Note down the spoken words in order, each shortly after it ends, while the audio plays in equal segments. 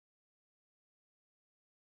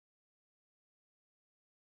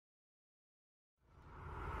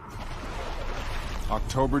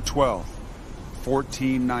October 12th,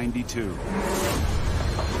 1492.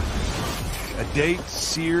 A date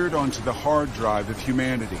seared onto the hard drive of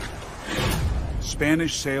humanity.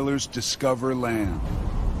 Spanish sailors discover land,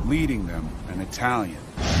 leading them an Italian,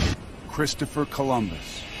 Christopher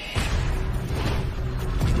Columbus.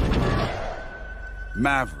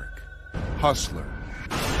 Maverick, hustler,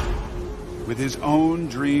 with his own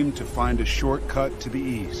dream to find a shortcut to the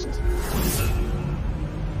east.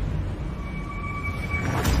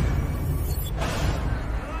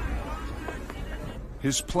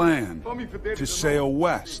 His plan, to sail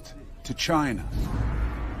west to China.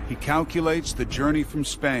 He calculates the journey from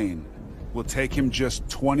Spain will take him just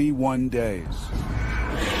 21 days.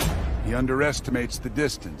 He underestimates the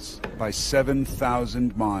distance by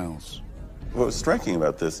 7,000 miles. What was striking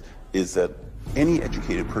about this is that any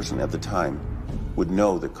educated person at the time would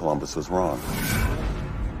know that Columbus was wrong.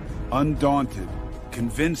 Undaunted,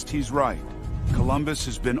 convinced he's right, Columbus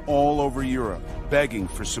has been all over Europe, begging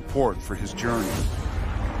for support for his journey.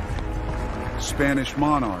 Spanish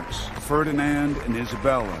monarchs, Ferdinand and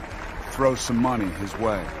Isabella, throw some money his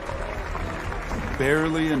way.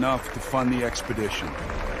 Barely enough to fund the expedition.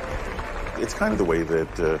 It's kind of the way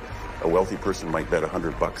that a wealthy person might bet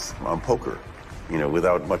 $100 on poker, you know,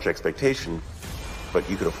 without much expectation, but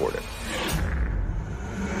you could afford it.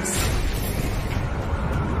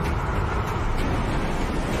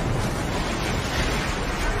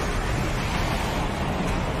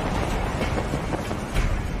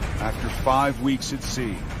 After 5 weeks at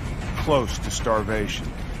sea, close to starvation,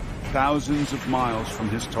 thousands of miles from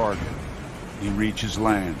his target, he reaches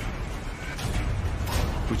land,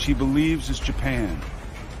 which he believes is Japan.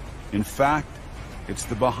 In fact, it's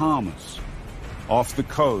the Bahamas, off the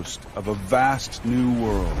coast of a vast new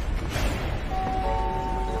world.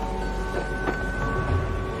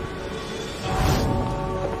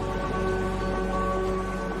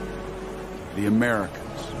 The Americans.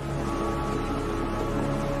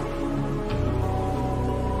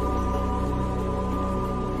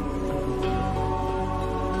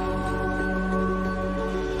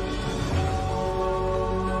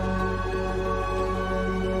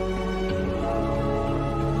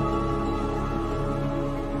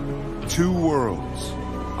 Two worlds,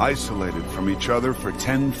 isolated from each other for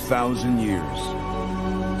 10,000 years.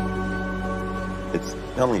 It's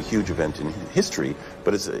not only a huge event in history,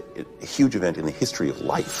 but it's a huge event in the history of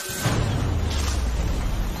life.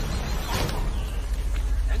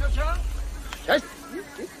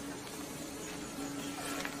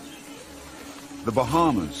 The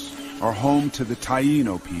Bahamas are home to the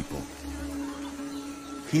Taino people.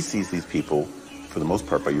 He sees these people, for the most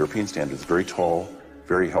part by European standards, very tall,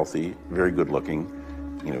 very healthy, very good looking,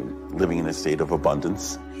 you know, living in a state of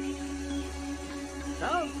abundance.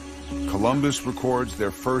 Columbus records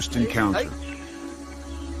their first encounter.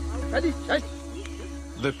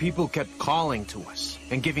 The people kept calling to us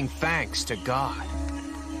and giving thanks to God,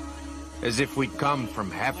 as if we'd come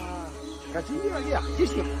from heaven.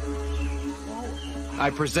 I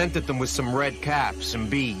presented them with some red caps and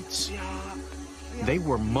beads. They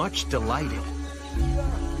were much delighted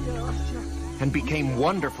and became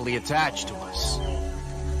wonderfully attached to us.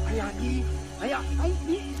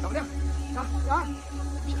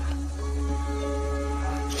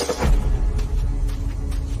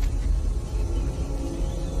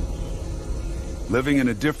 Living in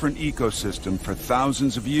a different ecosystem for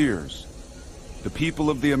thousands of years, the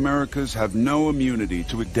people of the Americas have no immunity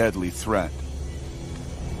to a deadly threat.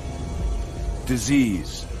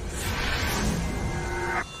 Disease.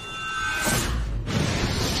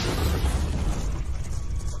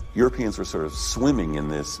 Europeans were sort of swimming in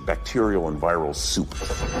this bacterial and viral soup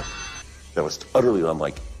that was utterly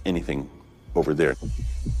unlike anything over there.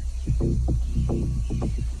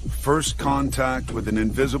 First contact with an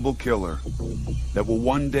invisible killer that will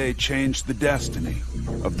one day change the destiny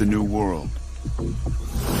of the New World.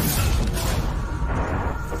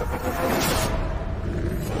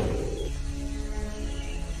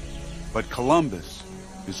 But Columbus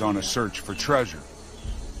is on a search for treasure.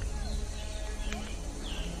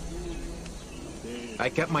 I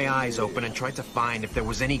kept my eyes open and tried to find if there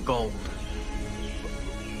was any gold.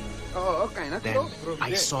 Then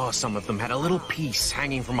I saw some of them had a little piece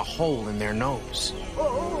hanging from a hole in their nose.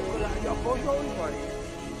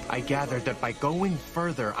 I gathered that by going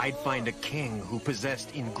further, I'd find a king who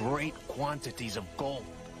possessed in great quantities of gold.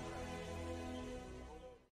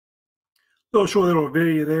 So, short little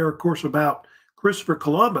video there, of course, about Christopher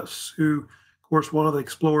Columbus, who, of course, one of the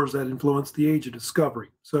explorers that influenced the Age of Discovery.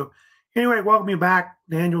 So, anyway, welcome you back,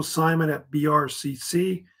 Daniel Simon at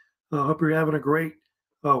BRCC. Hope you're having a great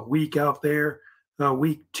week out there.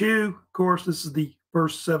 Week 2, of course, this is the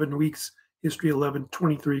first 7 weeks History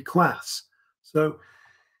 1123 class. So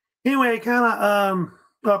anyway, kind of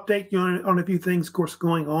update you on a few things, of course,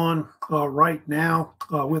 going on right now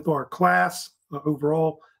with our class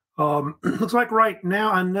overall. Looks like right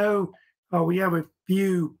now, I know we have a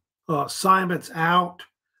few assignments out.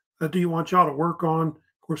 I do want y'all to work on,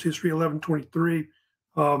 of course, History 1123.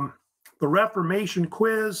 The Reformation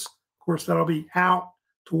quiz, of course, that'll be out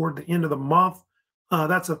toward the end of the month.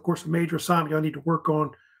 That's, of course, a major assignment y'all need to work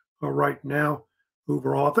on right now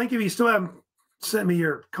overall. I think if you still haven't sent me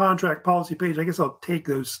your contract policy page, I guess I'll take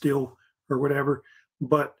those still or whatever.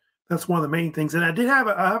 But that's one of the main things. And I did have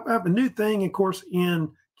a new thing, of course,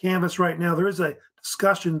 in Canvas right now. There is a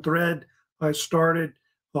discussion thread I started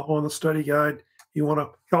on the study guide. If you want to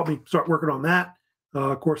help me start working on that,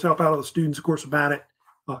 of course, help out all the students, of course, about it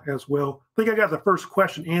as well. I think I got the first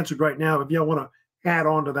question answered right now. If y'all want to add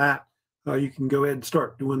on to that, you can go ahead and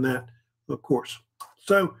start doing that, of course.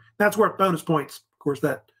 So that's worth bonus points, of course,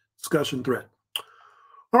 that discussion thread.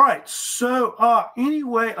 All right. So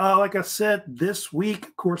anyway, like I said, this week,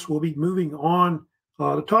 of course, we'll be moving on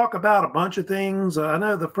to talk about a bunch of things. I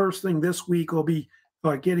know the first thing this week will be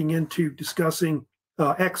getting into discussing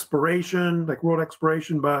exploration, like world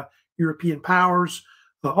exploration by European powers,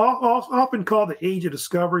 often called the Age of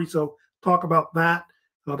Discovery. So talk about that.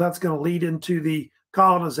 That's going to lead into the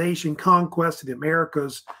colonization, conquest of the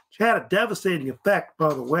Americas, which had a devastating effect,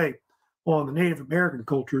 by the way, on the Native American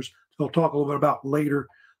cultures. So I'll talk a little bit about later.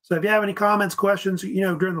 So if you have any comments, questions,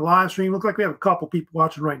 during the live stream, looks like we have a couple people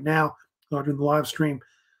watching right now during the live stream.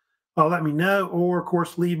 Let me know, or of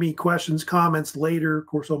course, leave me questions, comments later, of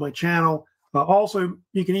course, on my channel. Also,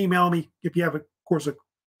 you can email me if you have, of course, an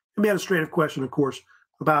administrative question, of course,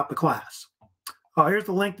 about the class. Here's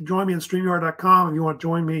the link to join me on StreamYard.com if you want to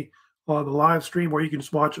join me on the live stream, or you can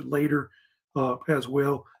just watch it later as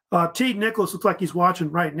well. T. Nicholas looks like he's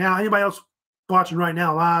watching right now. Anybody else watching right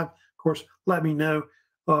now live, of course, let me know.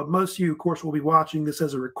 Most of you, of course, will be watching this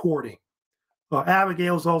as a recording.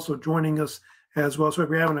 Abigail's also joining us as well. So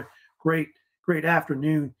we're having a great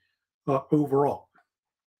afternoon overall.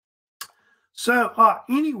 So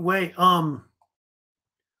anyway,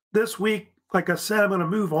 this week, like I said, I'm going to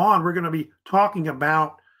move on. We're going to be talking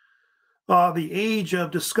about the Age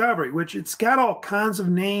of Discovery, which it's got all kinds of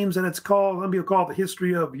names, and it's called, some people call it the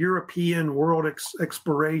history of European world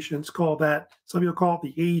exploration. It's called that. Some people call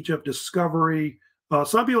it the Age of Discovery.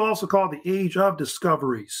 Some people also call it the Age of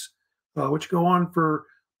Discoveries, which go on for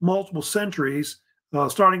multiple centuries,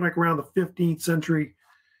 starting like around the 15th century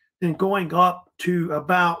and going up to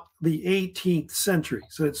about the 18th century.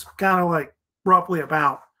 So it's kind of like roughly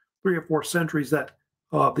about 3 or 4 centuries that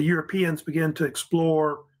the Europeans began to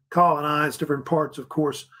explore, colonize different parts, of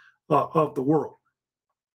course, of the world.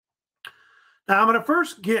 Now, I'm going to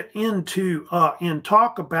first get into and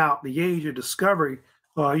talk about the Age of Discovery.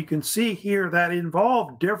 You can see here that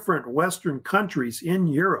involved different Western countries in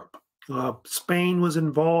Europe. Spain was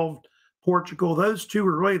involved, Portugal. Those two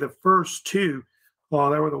were really the first two. They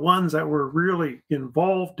were the ones that were really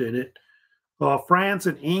involved in it. France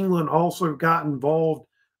and England also got involved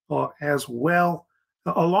as well,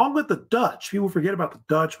 along with the Dutch. People forget about the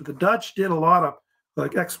Dutch, but the Dutch did a lot of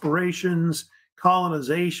like explorations,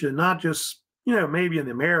 colonization, not just, maybe in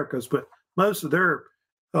the Americas, but most of their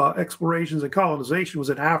explorations and colonization was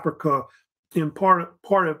in Africa, in part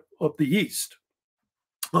of the East,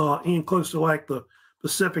 and close to like the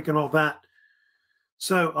Pacific and all that.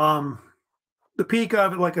 So the peak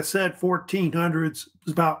of it, like I said, 1400s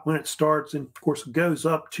is about when it starts, and of course it goes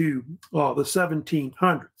up to the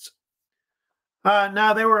 1700s.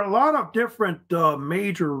 Now, there were a lot of different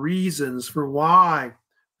major reasons for why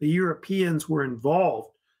the Europeans were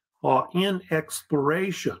involved in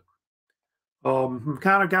exploration. We've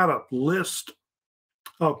kind of got a list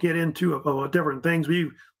I'll get into of different things.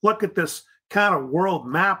 We look at this kind of world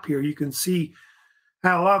map here. You can see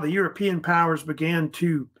how a lot of the European powers began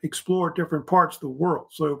to explore different parts of the world.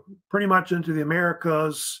 So pretty much into the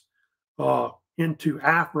Americas, into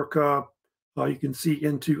Africa. You can see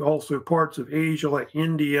into also parts of Asia like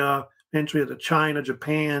India, eventually to China,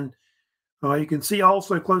 Japan. You can see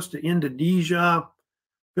also close to Indonesia,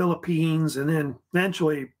 Philippines, and then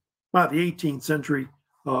eventually by the 18th century,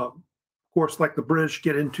 of course, like the British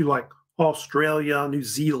get into like Australia, New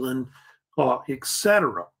Zealand,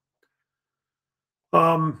 etc.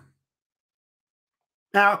 Now,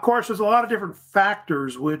 of course, there's a lot of different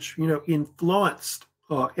factors which, influenced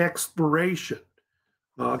exploration.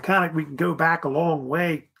 Kind of, we can go back a long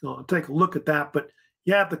way, take a look at that. But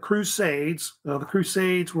you have the Crusades. The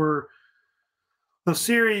Crusades were a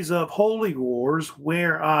series of holy wars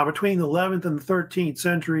where between the 11th and the 13th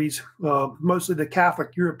centuries, mostly the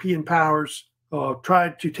Catholic European powers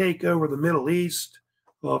tried to take over the Middle East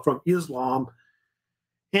from Islam.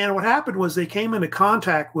 And what happened was they came into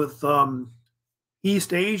contact with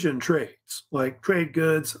East Asian trades, like trade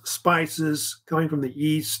goods, spices coming from the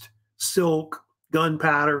East, silk,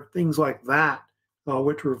 gunpowder, things like that,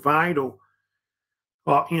 which were vital.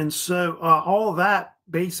 And so all of that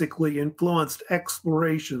basically influenced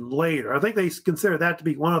exploration later. I think they consider that to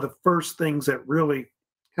be one of the first things that really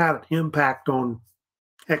had an impact on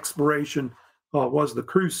exploration was the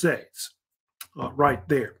Crusades right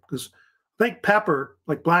there. Because I think pepper,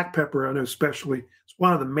 like black pepper, I know especially, is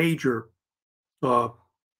one of the major,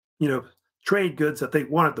 trade goods that they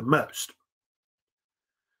wanted the most.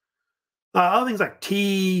 Other things like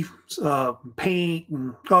tea, paint,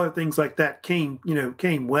 and other things like that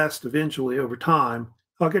came west eventually over time.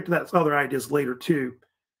 I'll get to that other ideas later too.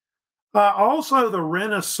 Also, the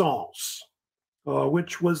Renaissance,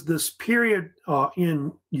 which was this period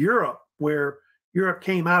in Europe where Europe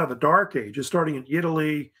came out of the Dark Ages, starting in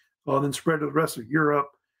Italy, then spread to the rest of Europe.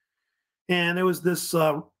 And there was this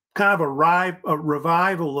kind of a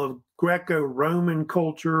revival of Greco-Roman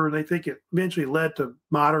culture. They think it eventually led to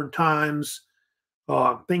modern times.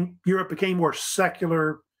 I think Europe became more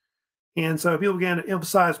secular. And so people began to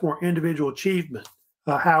emphasize more individual achievement.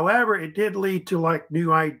 However, it did lead to like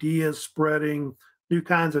new ideas spreading, new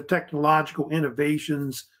kinds of technological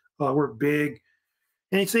innovations were big.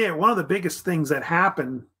 And you see, one of the biggest things that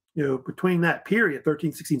happened, between that period,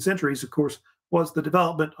 13th, 16th centuries, of course, was the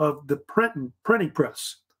development of the printing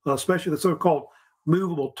press, especially the so-called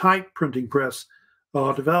movable type printing press,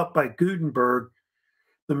 developed by Gutenberg,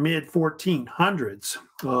 the mid-1400s.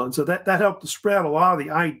 And so that helped to spread a lot of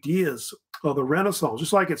the ideas of the Renaissance,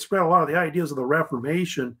 just like it spread a lot of the ideas of the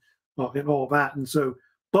Reformation and all that. And so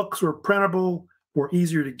books were printable, more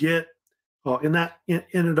easier to get, and that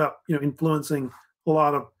ended up, influencing a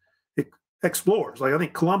lot of explorers. Like I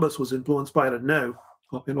think Columbus was influenced by it, and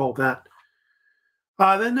all that.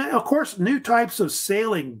 Then, of course, new types of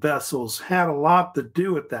sailing vessels had a lot to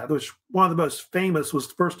do with that. Which one of the most famous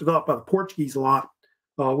was first developed by the Portuguese a lot,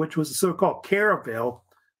 which was the so-called caravel,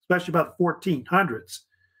 especially about the 1400s.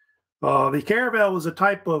 The caravel was a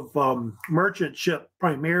type of merchant ship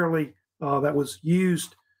primarily that was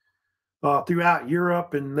used throughout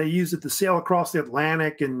Europe, and they used it to sail across the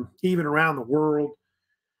Atlantic and even around the world.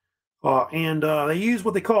 And they used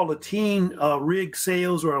what they call Latin rig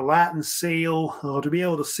sails or a Latin sail to be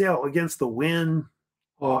able to sail against the wind.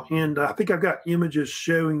 And I think I've got images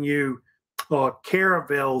showing you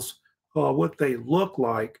caravels, what they look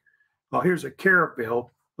like. Here's a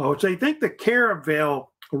caravel, which they think the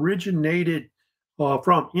caravel originated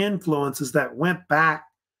from influences that went back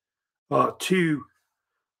to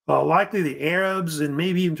likely the Arabs and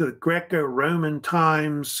maybe even to the Greco-Roman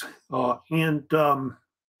times.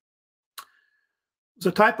 It's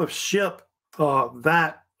a type of ship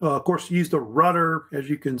that, of course, used a rudder, as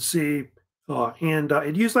you can see, and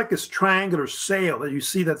it used like this triangular sail that you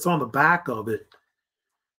see that's on the back of it.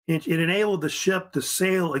 It enabled the ship to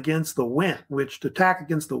sail against the wind, which to tack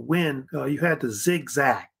against the wind, you had to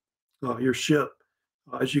zigzag your ship,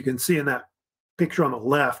 as you can see in that picture on the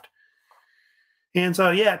left. And so,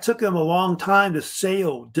 yeah, it took them a long time to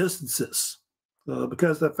sail distances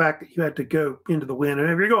because of the fact that you had to go into the wind. And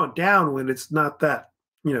if you're going downwind, it's not that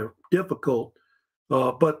difficult.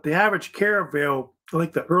 But the average caravel, I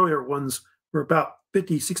think the earlier ones were about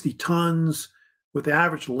 50, 60 tons, with the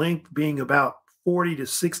average length being about 40 to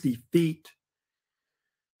 60 feet.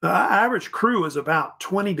 Average crew is about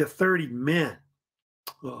 20 to 30 men.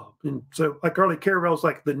 And so like early caravels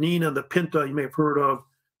like the Nina, the Pinta, you may have heard of,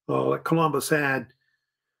 like Columbus had.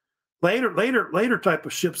 Later type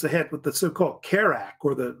of ships they had with the so-called carrack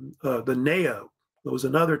or the nao. There was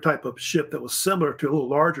another type of ship that was similar to a little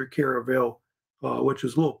larger caravel, which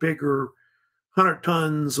was a little bigger, 100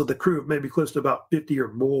 tons with a crew of maybe close to about 50 or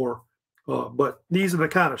more. But these are the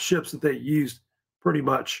kind of ships that they used pretty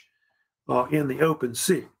much in the open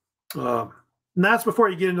sea. And that's before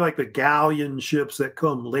you get into like the galleon ships that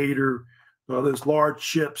come later, those large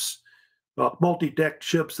ships, multi-deck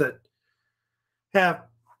ships that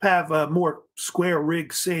have more square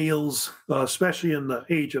rig sails, especially in the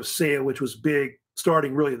age of sail, which was big,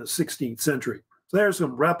 starting really in the 16th century. So there's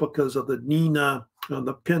some replicas of the Nina and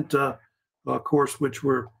the Pinta, of course, which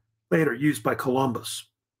were later used by Columbus.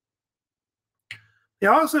 They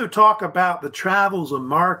also talk about the travels of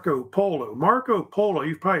Marco Polo. Marco Polo,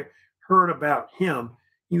 you've probably heard about him.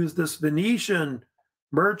 He was this Venetian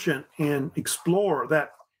merchant and explorer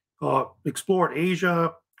that explored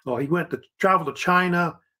Asia, He went to travel to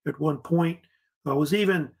China at one point. Was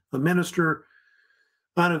even a minister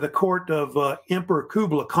under the court of Emperor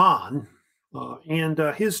Kublai Khan. And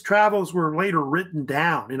his travels were later written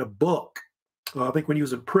down in a book, I think when he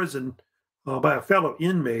was in prison by a fellow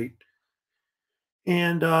inmate.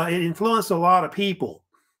 And it influenced a lot of people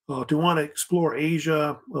to want to explore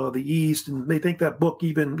Asia, the East. And they think that book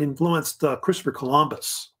even influenced Christopher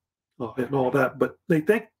Columbus and all that. But they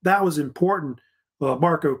think that was important,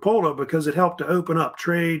 Marco Polo, because it helped to open up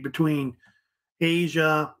trade between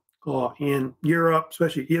Asia and Europe,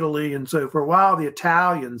 especially Italy. And so for a while, the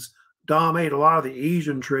Italians dominated a lot of the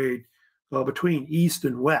Asian trade between East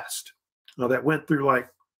and West that went through like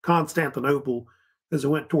Constantinople as it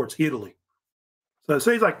went towards Italy. So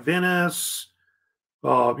cities like Venice,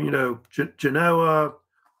 Genoa,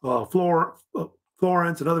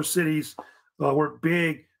 Florence, and other cities were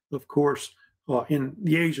big, of course, in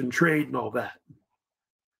the Asian trade and all that.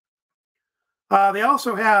 They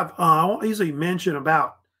also have, I won't easily mention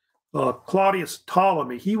about Claudius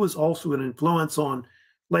Ptolemy. He was also an influence on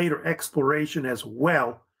later exploration as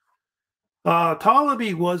well.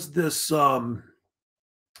 Ptolemy was this,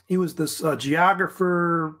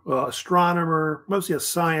 geographer, astronomer, mostly a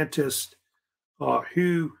scientist,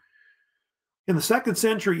 who in the 2nd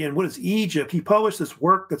century in what is Egypt, he published this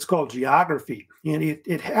work that's called Geography. And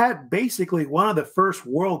it had basically one of the first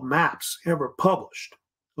world maps ever published.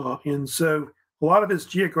 And so a lot of his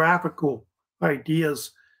geographical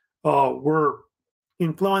ideas were an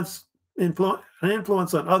influence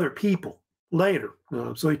on other people later.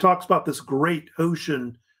 So he talks about this great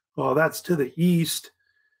ocean that's to the east.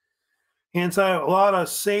 And so a lot of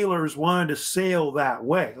sailors wanted to sail that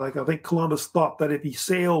way. Like I think Columbus thought that if he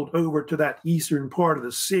sailed over to that eastern part of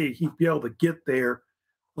the sea, he'd be able to get there.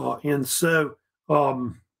 And so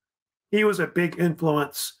he was a big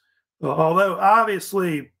influence, although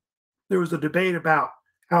obviously there was a debate about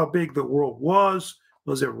how big the world was.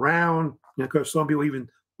 Was it round? Because some people even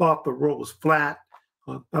thought the world was flat.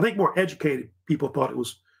 I think more educated people thought it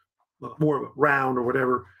was more of a round or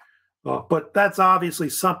whatever. But that's obviously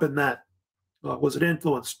something that was an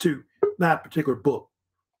influence to that particular book.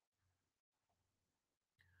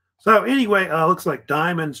 So anyway, looks like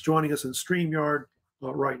Diamond's joining us in StreamYard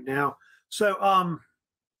right now. So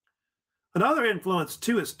another influence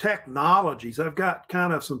too is technologies. I've got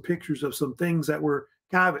kind of some pictures of some things that were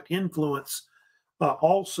kind of an influence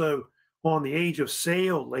also on the age of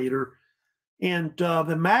sail later. And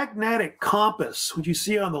the magnetic compass, which you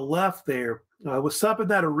see on the left there, was something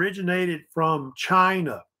that originated from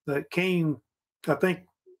China that came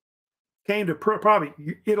to probably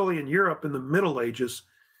Italy and Europe in the Middle Ages.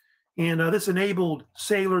 And this enabled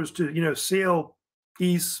sailors to, sail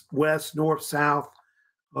east, west, north, south.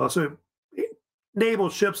 So it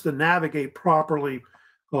enabled ships to navigate properly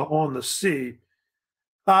on the sea.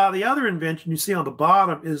 The other invention you see on the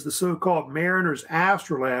bottom is the so-called mariner's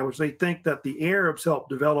astrolabe, which they think that the Arabs helped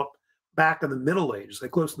develop back in the Middle Ages,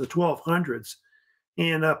 like close to the 1200s.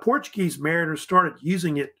 And Portuguese mariners started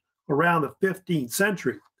using it around the 15th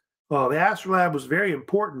century. The astrolabe was very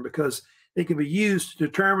important because it could be used to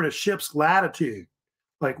determine a ship's latitude,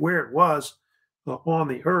 like where it was on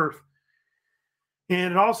the earth.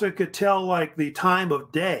 And it also could tell like the time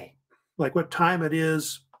of day, like what time it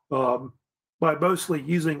is, by mostly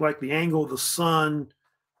using like the angle of the sun.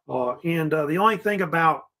 And the only thing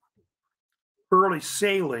about early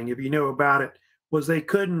sailing, if you know about it, was they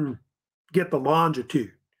couldn't get the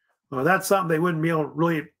longitude. That's something they wouldn't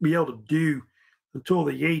really be able to do until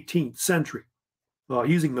the 18th century,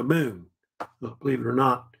 using the moon, believe it or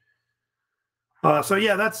not. So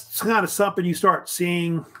yeah, that's kind of something you start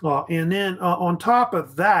seeing. And then on top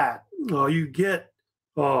of that, you get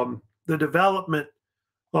the development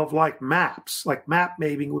of like maps, like map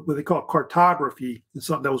making, what they call cartography, is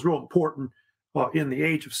something that was real important in the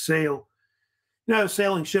age of sail.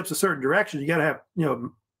 Sailing ships a certain direction, you got to have,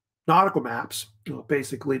 nautical maps,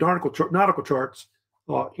 basically nautical charts.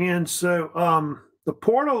 And so the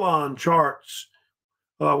Portolan charts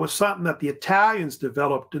was something that the Italians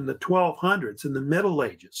developed in the 1200s, in the Middle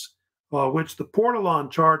Ages, which the Portolan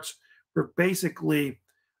charts were basically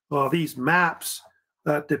these maps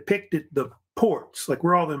that depicted the ports, like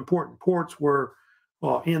where all the important ports were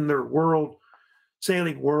in their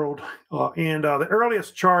sailing world. And the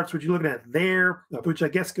earliest charts, which you're looking at there, which I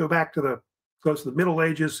guess go back to close to the Middle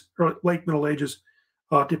Ages, late Middle Ages,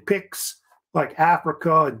 depicts like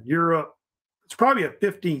Africa and Europe. It's probably a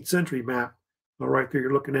 15th century map right there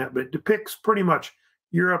you're looking at, but it depicts pretty much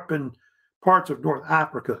Europe and parts of North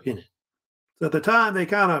Africa in it. So at the time, they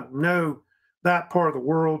kind of know that part of the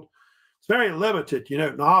world. It's very limited,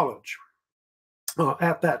 knowledge.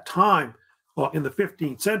 at that time in the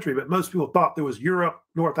 15th century, but most people thought there was Europe,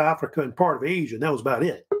 North Africa, and part of Asia, and that was about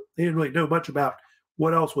it. They didn't really know much about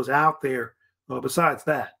what else was out there besides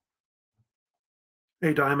that.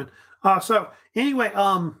 Hey, Diamond. So anyway,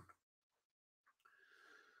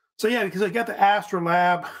 so yeah, because I got the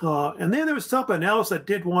astrolabe, and then there was something else I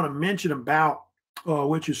did want to mention about,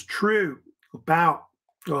 which is true about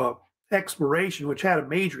exploration, which had a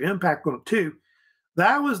major impact on it too.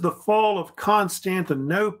 That was the fall of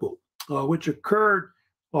Constantinople, which occurred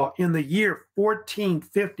in the year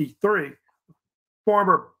 1453.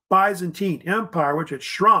 Former Byzantine Empire, which had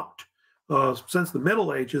shrunk since the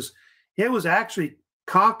Middle Ages, it was actually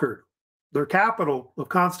conquered. Their capital of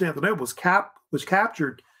Constantinople was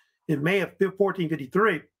captured in May of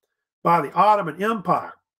 1453 by the Ottoman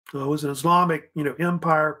Empire. It was an Islamic,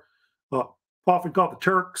 empire, often called the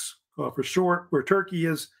Turks for short, where Turkey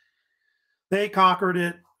is. They conquered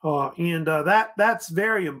it, and that's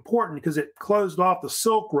very important because it closed off the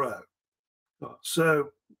Silk Road. So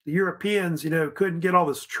the Europeans, couldn't get all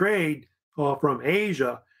this trade from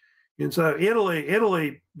Asia, and so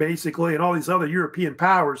Italy basically, and all these other European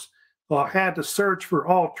powers had to search for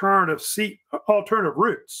alternative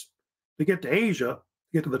routes to get to Asia,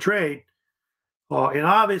 to get to the trade. And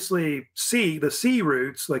obviously, the sea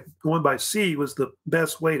routes, like going by sea, was the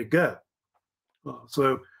best way to go.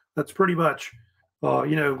 So that's pretty much,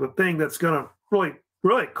 the thing that's going to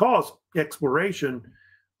really cause exploration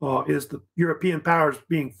is the European powers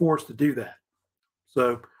being forced to do that.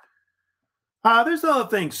 So there's other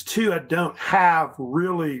things too I don't have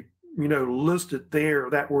really, listed there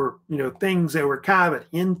that were, things that were kind of an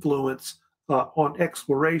influence on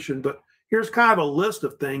exploration. But here's kind of a list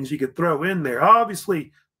of things you could throw in there.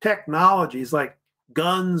 Obviously, technologies like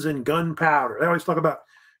guns and gunpowder. They always talk about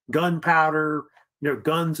gunpowder,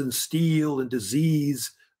 guns and steel and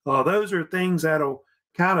disease. Those are things that'll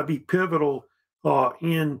kind of be pivotal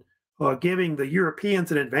in giving the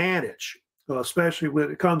Europeans an advantage, especially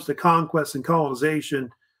when it comes to conquest and colonization.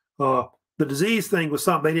 The disease thing was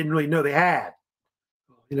something they didn't really know they had.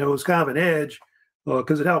 It was kind of an edge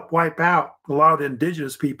because it helped wipe out a lot of the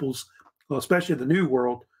indigenous peoples, especially in the New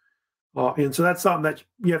World. And so that's something that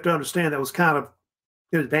you have to understand that was kind of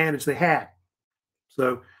an advantage they had.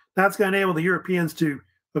 So that's going to enable the Europeans to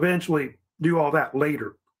eventually do all that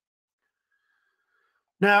later.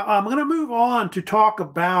 Now, I'm going to move on to talk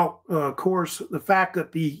about, of course, the fact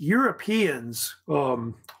that the Europeans,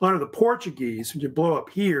 under the Portuguese, which blow up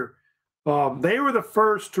here, they were the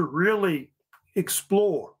first to really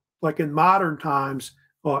explore, like in modern times,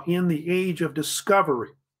 in the age of discovery.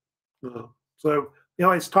 So they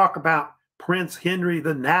always talk about Prince Henry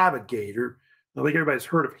the Navigator. I think everybody's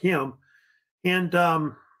heard of him.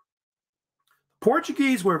 And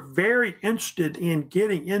Portuguese were very interested in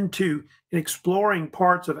getting into and exploring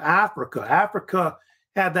parts of Africa. Africa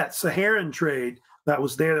had that Saharan trade that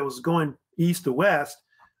was there that was going east to west.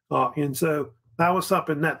 And so that was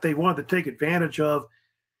something that they wanted to take advantage of.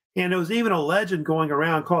 And there was even a legend going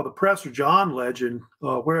around called the Prester John legend,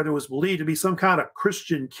 where there was believed to be some kind of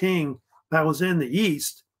Christian king that was in the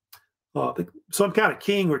east, some kind of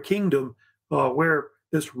king or kingdom where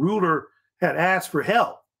this ruler had asked for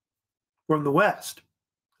help from the west.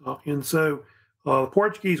 And so the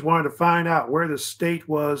Portuguese wanted to find out where the state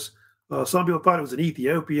was. Some people thought it was in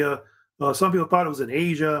Ethiopia. Some people thought it was in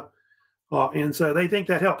Asia. And so they think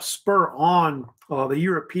that helped spur on the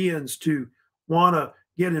Europeans to want to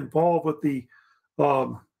get involved with the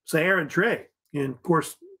Saharan trade. And of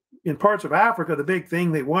course, in parts of Africa, the big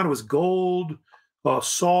thing they wanted was gold,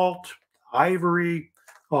 salt, ivory.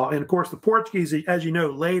 And of course, the Portuguese, as you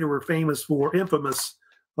know, later were infamous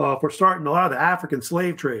for starting a lot of the African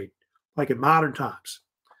slave trade, like in modern times.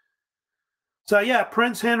 So yeah,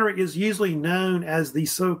 Prince Henry is usually known as the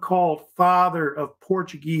so-called father of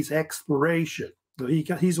Portuguese exploration. So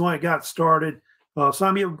he's the one that got started.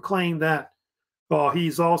 Some people claim that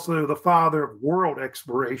he's also the father of world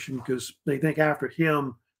exploration because they think after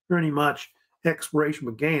him, pretty much exploration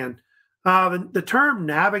began. The term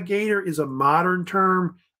navigator is a modern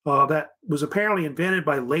term that was apparently invented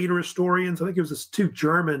by later historians. I think it was this two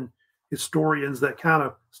German historians that kind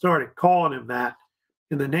of started calling him that,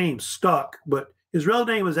 and the name stuck. But his real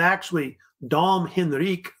name was actually Dom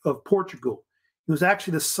Henrique of Portugal. He was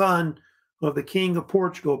actually the son of the King of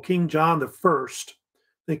Portugal, King John I.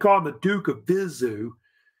 They called him the Duke of Viseu.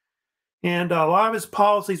 And a lot of his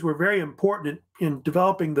policies were very important in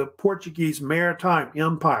developing the Portuguese maritime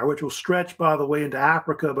empire, which will stretch, by the way, into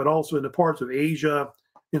Africa, but also into parts of Asia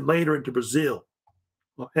and later into Brazil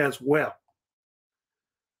as well.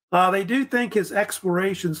 They do think his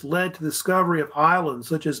explorations led to the discovery of islands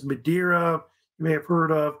such as Madeira, you may have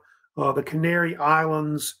heard of, the Canary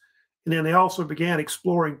Islands. And then they also began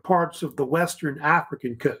exploring parts of the Western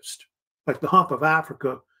African coast, like the hump of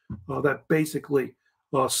Africa that basically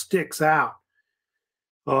sticks out.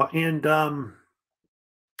 And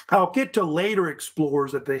I'll get to later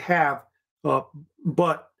explorers that they have,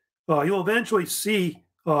 but you'll eventually see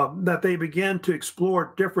that they begin to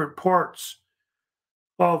explore different parts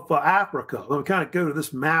of Africa. Let me kind of go to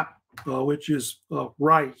this map, which is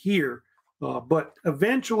right here. But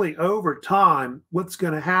eventually, over time, what's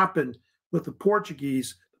going to happen with the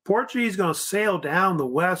Portuguese are going to sail down the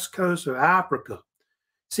west coast of Africa.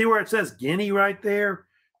 See where it says Guinea right there?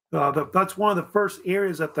 That's one of the first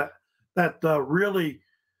areas that the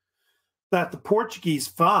Portuguese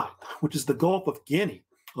find, which is the Gulf of Guinea,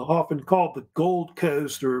 often called the Gold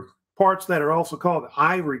Coast, or parts that are also called the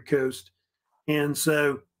Ivory Coast. And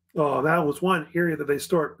so that was one area that they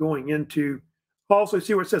start going into. Also,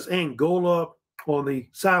 see where it says Angola on the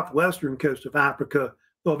southwestern coast of Africa.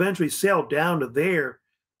 They'll eventually sail down to there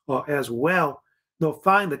as well. They'll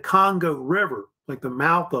find the Congo River, like the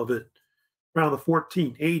mouth of it, around the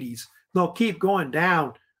 1480s. They'll keep going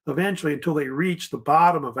down eventually until they reach the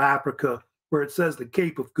bottom of Africa, where it says the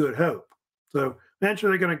Cape of Good Hope. So eventually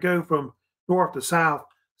they're going to go from north to south,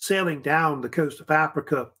 sailing down the coast of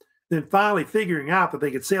Africa, then finally figuring out that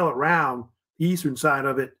they could sail around the eastern side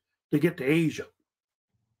of it to get to Asia.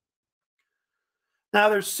 Now,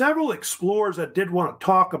 there's several explorers that did want to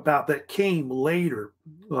talk about that came later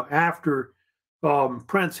after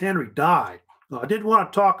Prince Henry died. I did want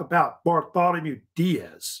to talk about Bartolomeu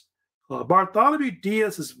Dias. Bartolomeu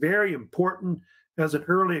Dias is very important as an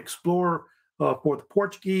early explorer for the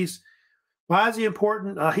Portuguese. Why is he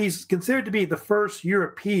important? He's considered to be the first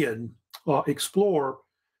European explorer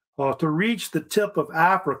to reach the tip of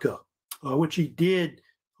Africa, which he did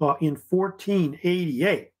in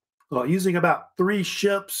 1488. Using about 3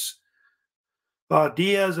 ships,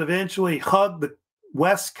 Diaz eventually hugged the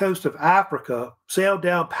west coast of Africa, sailed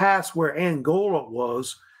down past where Angola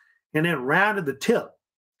was, and then rounded the tip.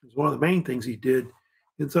 It was one of the main things he did.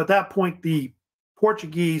 And so at that point, the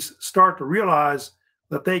Portuguese start to realize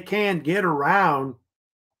that they can get around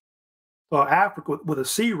Africa with a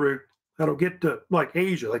sea route that'll get to like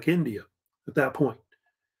Asia, like India at that point.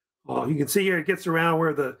 You can see here it gets around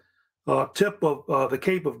where the tip of the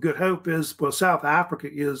Cape of Good Hope is, where South Africa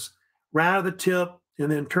is, rounded the tip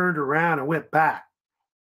and then turned around and went back.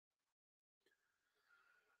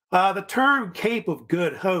 The term Cape of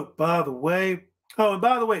Good Hope, by the way,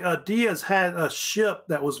 Diaz had a ship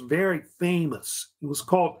that was very famous. It was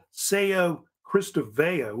called Salle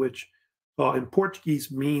Cristóvão, which in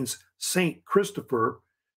Portuguese means Saint Christopher.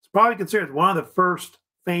 It's probably considered one of the first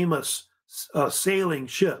famous sailing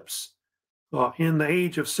ships in the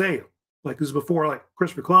age of sail. Like this is before like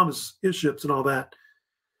Christopher Columbus, his ships and all that.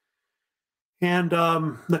 And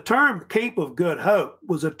the term Cape of Good Hope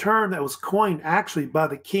was a term that was coined actually by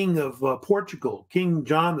the King of Portugal, King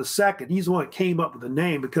John II. He's the one that came up with the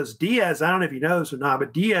name because Diaz, I don't know if you know this or not,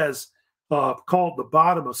 but Diaz called the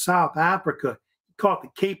bottom of South Africa, he called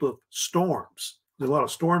it the Cape of Storms. There's a lot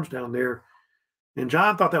of storms down there. And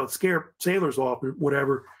John thought that would scare sailors off or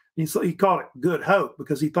whatever. He called it Good Hope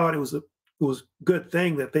because he thought it was a good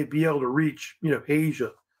thing that they'd be able to reach,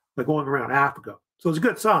 Asia by going around Africa. So it's a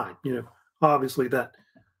good sign, obviously that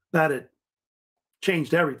had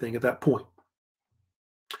changed everything at that point.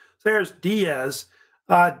 So there's Diaz.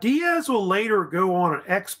 Diaz will later go on an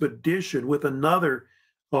expedition with another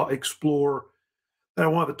explorer that I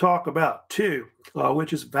want to talk about too,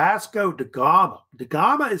 which is Vasco da Gama. Da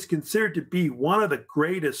Gama is considered to be one of the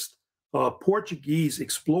greatest Portuguese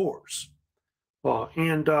explorers.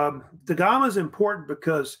 And da Gama is important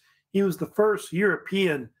because he was the first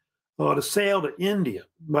European to sail to India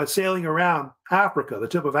by sailing around Africa, the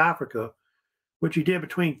tip of Africa, which he did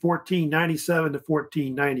between 1497 to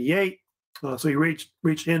 1498. So he reached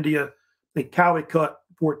India, I think Calicut,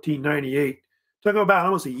 1498. Took him about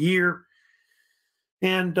almost a year.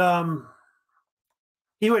 And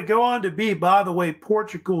he would go on to be, by the way,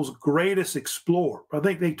 Portugal's greatest explorer. I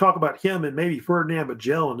think they talk about him and maybe Ferdinand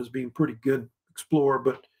Magellan as being pretty good explorer,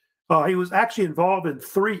 but he was actually involved in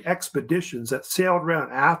 3 expeditions that sailed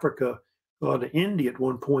around Africa to India at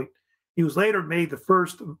one point. He was later made the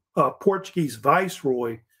first Portuguese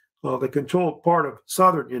viceroy that controlled part of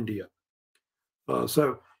southern India.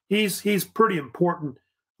 So he's pretty important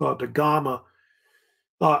to Gama.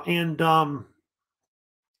 And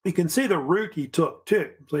you can see the route he took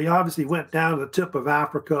too. So he obviously went down to the tip of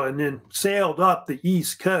Africa and then sailed up the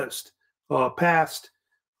east coast past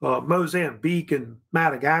Mozambique and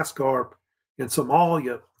Madagascar and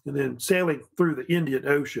Somalia, and then sailing through the Indian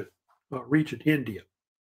Ocean. reaching India.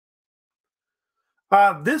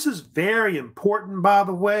 This is very important, by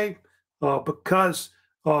the way, because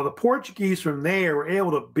the Portuguese from there were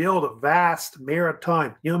able to build a vast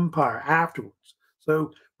maritime empire afterwards.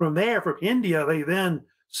 So from there, from India, they then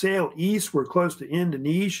sailed eastward close to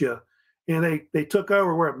Indonesia, and they took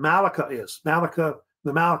over where Malacca is. Malacca,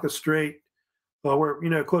 the Malacca Strait, where, you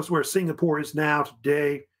know, close to where Singapore is now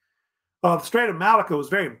today. The Strait of Malacca was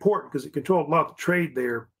very important because it controlled a lot of the trade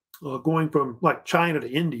there, going from like China to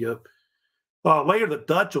India. Later, the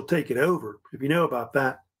Dutch will take it over, if you know about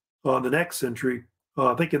that, in the next century,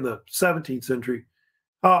 I think in the 17th century.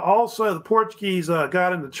 Also, the Portuguese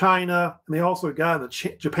got into China, and they also got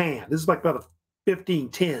into Japan. This is like about the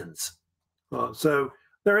 1510s. So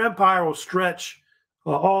their empire will stretch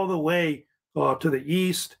all the way to the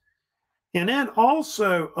east. And then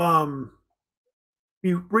also,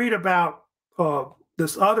 you read about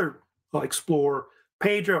this other explorer,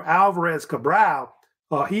 Pedro Alvares Cabral.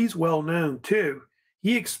 He's well known too.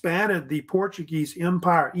 He expanded the Portuguese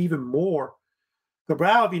empire even more.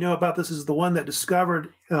 Cabral, if you know about this, is the one that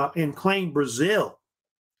discovered and claimed Brazil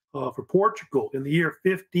for Portugal in the year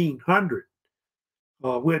 1500,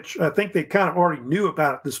 which I think they kind of already knew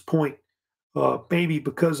about at this point, maybe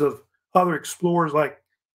because of other explorers, like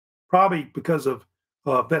probably because of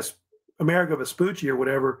Amerigo Vespucci or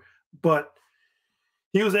whatever. But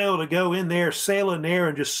he was able to go in there, sail in there,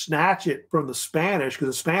 and just snatch it from the Spanish, because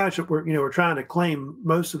the Spanish were trying to claim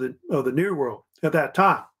most of the New World at that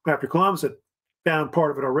time, after Columbus had found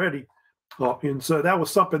part of it already. And so that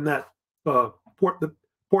was something that the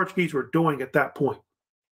Portuguese were doing at that point.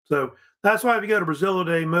 So that's why if you go to Brazil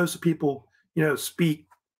today, most people, speak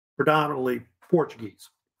predominantly Portuguese.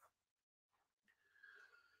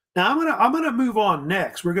 Now I'm gonna move on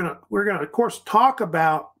next. We're gonna of course talk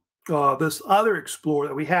about this other explorer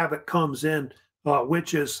that we have that comes in,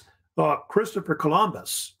 which is Christopher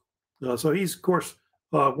Columbus. So he's of course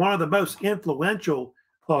one of the most influential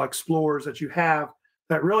explorers that you have,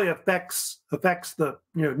 that really affects the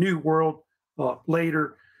New World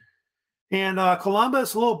later. And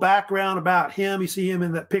Columbus, a little background about him. You see him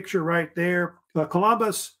in that picture right there.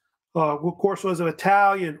 Columbus, of course, was of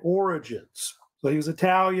Italian origins. So he was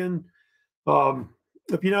Italian.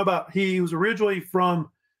 If you know about, he was originally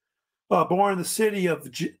from, born in the city of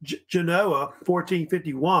Genoa,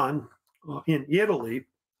 1451, in Italy,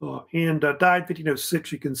 and died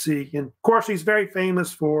 1506, you can see. And of course, he's very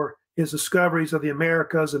famous for his discoveries of the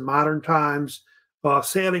Americas in modern times,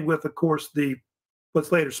 sailing with, of course,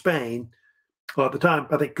 what's later Spain. At the time,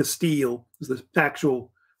 I think Castile is the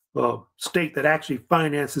actual state that actually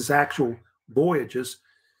finances actual voyages.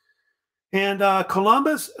 And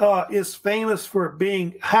Columbus is famous for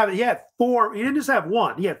he had four, he didn't just have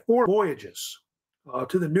one, he had four voyages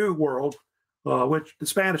to the New World, which the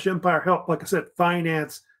Spanish Empire helped, like I said,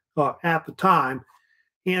 finance at the time.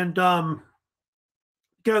 And go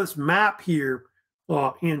this map here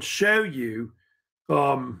and show you,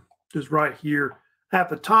 just right here, at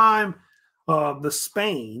the time, the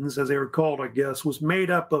Spains, as they were called, I guess, was made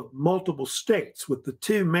up of multiple states, with the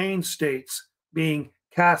two main states being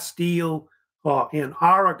Castile and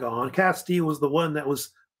Aragon. Castile was the one that was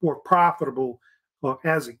more profitable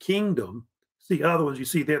as a kingdom. The other ones you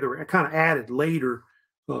see there, they were kind of added later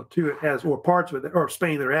to it, or parts of it, or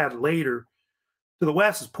Spain, that are added later. To the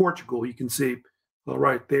west is Portugal, you can see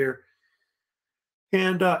right there.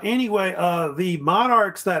 And anyway, the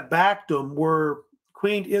monarchs that backed them were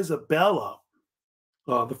Queen Isabella,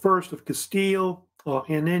 the first of Castile,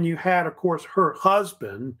 and then you had, of course, her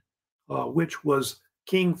husband, which was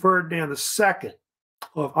King Ferdinand II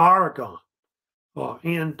of Aragon.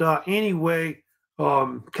 Anyway,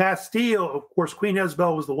 Castile, of course, Queen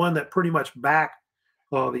Isabel was the one that pretty much backed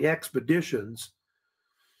the expeditions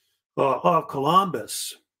of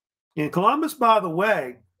Columbus. And Columbus, by the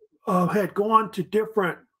way, had gone to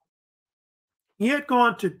different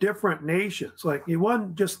nations. Like, it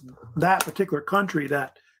wasn't just that particular country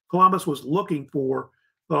that Columbus was looking for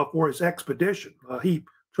his expedition. He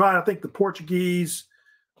tried, I think, the Portuguese,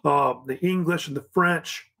 the English, and the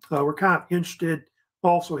French were kind of interested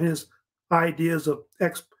also in his ideas of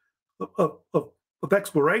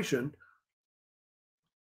exploration.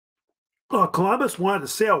 Columbus wanted to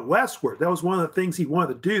sail westward. That was one of the things he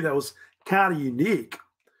wanted to do that was kind of unique,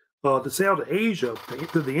 to sail to Asia,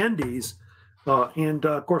 to the Indies. And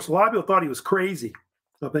of course, a lot of people thought he was crazy,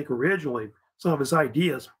 I think, originally, some of his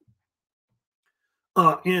ideas.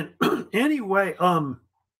 And anyway,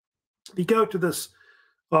 you go to this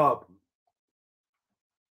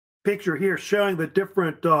picture here showing the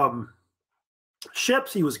different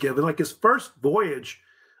ships he was given. Like, his first voyage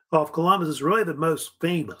of Columbus is really the most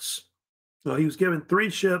famous. He was given 3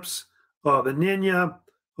 ships, the Nina,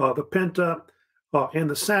 the Pinta, and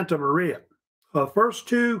the Santa Maria. The first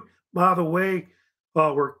 2, by the way,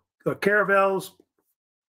 were caravels.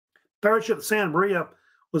 Third ship, the Santa Maria,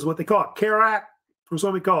 was what they call it Carac, or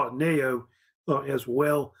some we call it Neo as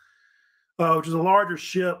well, which is a larger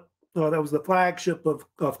ship. That was the flagship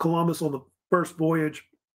of Columbus on the first voyage.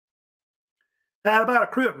 Had about a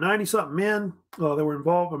crew of 90-something men that were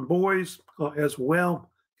involved, and boys as well.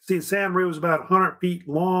 See, the Santa Maria was about 100 feet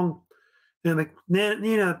long, and the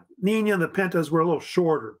Nina and the Pintas were a little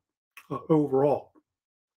shorter overall.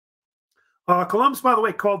 Columbus, by the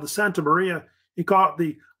way, called the Santa Maria, he called it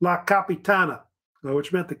the La Capitana,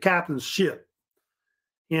 which meant the captain's ship.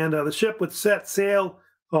 And the ship would set sail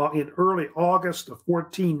in early August of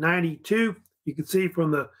 1492. You can see from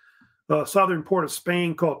the southern port of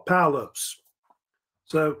Spain called Palos.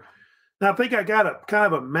 So now I think I got a kind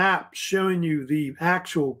of a map showing you the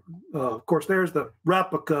actual, of course, there's the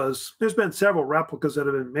replicas. There's been several replicas that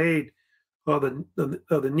have been made of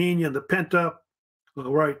the Nina and the Pinta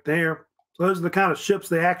right there. So those are the kind of ships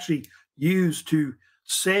they actually used to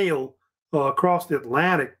sail across the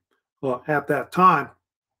Atlantic at that time.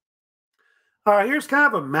 All right, here's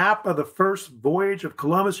kind of a map of the first voyage of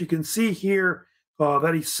Columbus. You can see here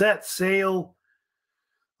that he set sail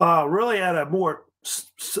really at a more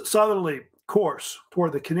southerly course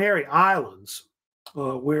toward the Canary Islands,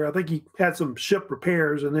 where I think he had some ship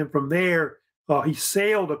repairs, and then from there he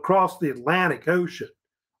sailed across the Atlantic Ocean,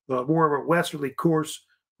 more of a westerly course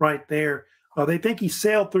right there. They think he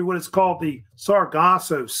sailed through what is called the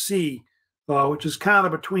Sargasso Sea, which is kind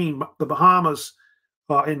of between the Bahamas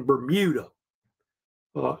and Bermuda.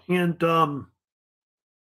 What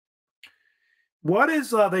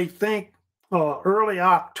is, they think, early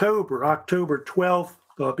October, October 12th,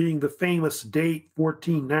 being the famous date,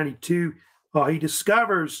 1492, he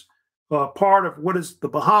discovers part of what is the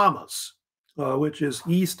Bahamas, which is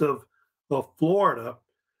east of Florida,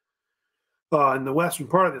 in the western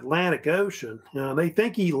part of the Atlantic Ocean. They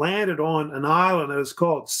think he landed on an island that is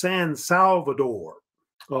called San Salvador,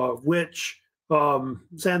 which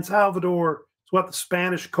San Salvador is what the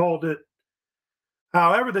Spanish called it.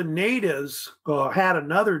 However, the natives had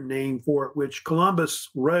another name for it, which Columbus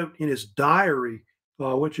wrote in his diary,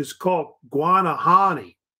 which is called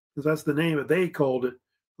Guanahani, because that's the name that they called it,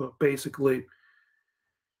 basically.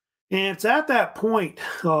 And it's at that point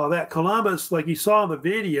that Columbus, like you saw in the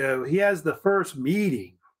video, he has the first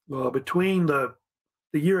meeting between the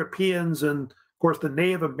Europeans and, of course, the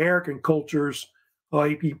Native American cultures.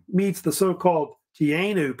 He meets the so-called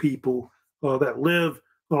Taino people that live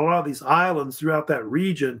on a lot of these islands throughout that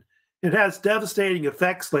region. It has devastating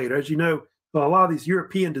effects later. As you know, a lot of these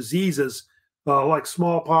European diseases, like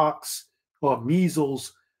smallpox,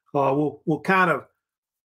 measles, will kind of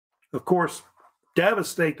course,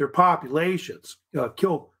 devastate their populations,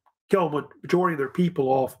 kill a majority of their people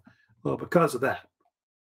off because of that.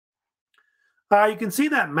 You can see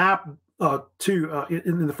that map too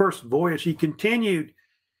in the first voyage. He continued,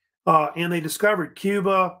 and they discovered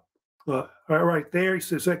Cuba right there.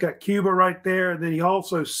 So they got Cuba right there, and then he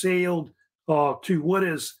also sailed to what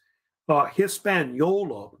is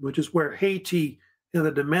Hispaniola, which is where Haiti and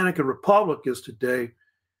the Dominican Republic is today.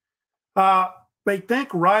 They think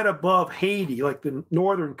right above Haiti, like the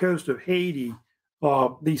northern coast of Haiti,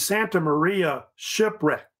 the Santa Maria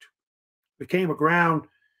shipwrecked. It came aground.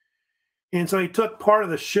 And so he took part of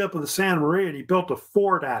the ship of the Santa Maria and he built a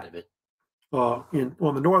fort out of it on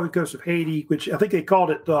the northern coast of Haiti, which I think they called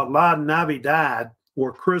it La Navidad,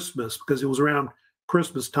 or Christmas, because it was around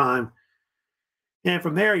Christmas time. And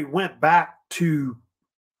from there he went back to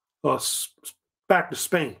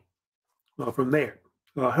Spain from there.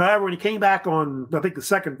 However, when he came back on, I think, the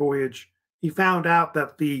second voyage, he found out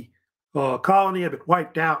that the colony had been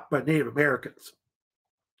wiped out by Native Americans.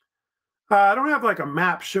 I don't have like a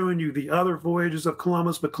map showing you the other voyages of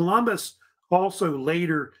Columbus, but Columbus also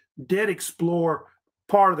later did explore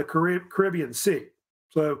part of the Caribbean Sea.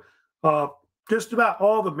 So just about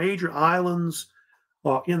all the major islands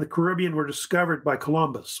in the Caribbean were discovered by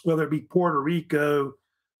Columbus, whether it be Puerto Rico,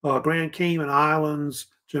 Grand Cayman Islands,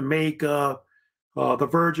 Jamaica, the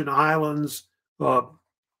Virgin Islands,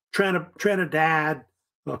 Trinidad,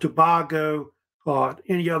 Tobago,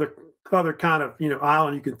 any other kind of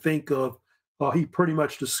island you can think of. He pretty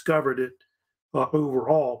much discovered it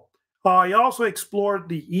overall. He also explored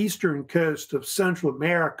the eastern coast of Central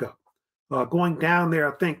America, going down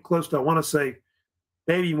there, I think, close to, I want to say,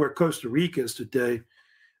 maybe where Costa Rica is today.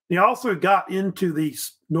 He also got into the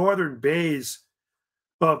northern bays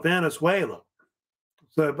of Venezuela.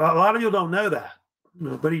 So a lot of you don't know that.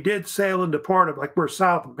 but he did sail into part of like where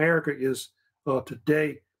South America is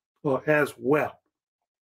today as well.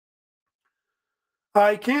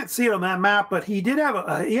 I can't see it on that map, but he did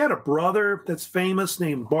have he had a brother that's famous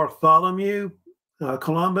named Bartolomeu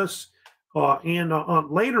Columbus, and on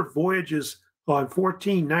later voyages in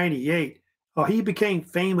 1498, he became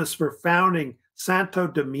famous for founding Santo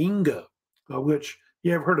Domingo, which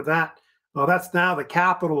you ever heard of that? That's now the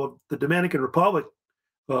capital of the Dominican Republic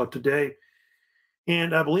today.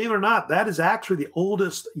 And believe it or not, that is actually the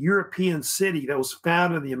oldest European city that was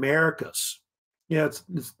found in the Americas. Yeah,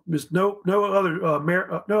 there's no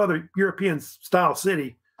other European style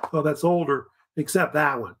city that's older except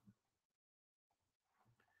that one.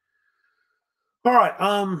 All right.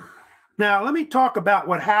 Now let me talk about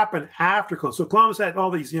what happened after Columbus. So Columbus had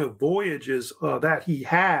all these voyages that he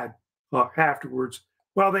had afterwards.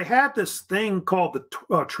 Well, they had this thing called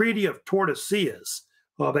the Treaty of Tordesillas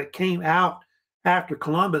that came out after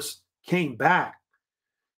Columbus came back,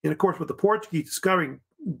 and of course with the Portuguese discovering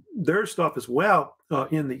their stuff as well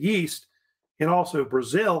in the East, and also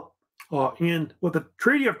Brazil. And what the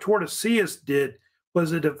Treaty of Tordesillas did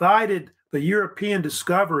was it divided the European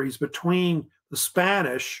discoveries between the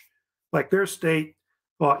Spanish, like their state,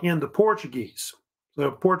 and the Portuguese.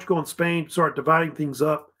 So Portugal and Spain started dividing things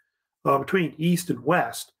up between East and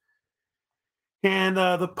West. And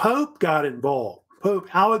the Pope got involved.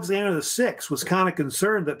 Pope Alexander VI was kind of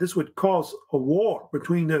concerned that this would cause a war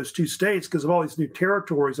between those two states because of all these new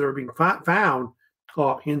territories that are being found.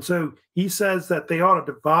 And so he says that they ought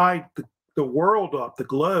to divide the world up, the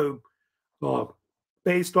globe,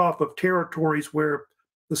 based off of territories where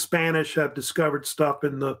the Spanish have discovered stuff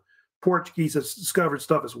and the Portuguese have discovered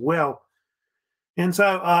stuff as well. And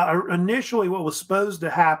so initially what was supposed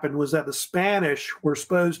to happen was that the Spanish were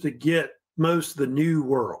supposed to get most of the New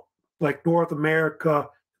World, like North America,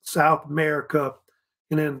 South America,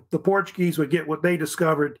 and then the Portuguese would get what they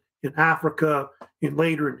discovered in Africa and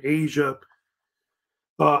later in Asia.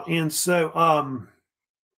 But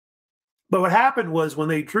what happened was when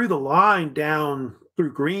they drew the line down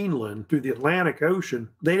through Greenland, through the Atlantic Ocean,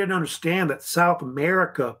 they didn't understand that South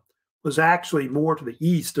America was actually more to the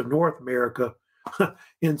east of North America.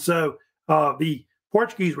 And so the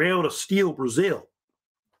Portuguese were able to steal Brazil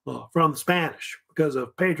from the Spanish because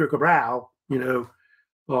of Pedro Cabral,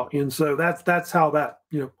 and so that's how that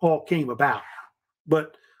all came about.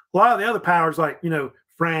 But a lot of the other powers, like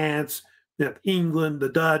France, England, the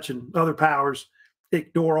Dutch, and other powers,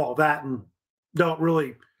 ignore all that and don't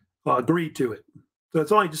really agree to it. So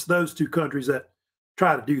it's only just those two countries that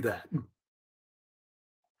try to do that.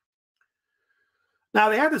 Now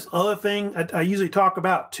they have this other thing I usually talk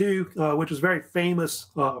about too, which is very famous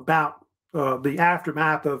about the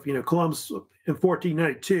aftermath of Columbus in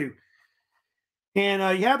 1492,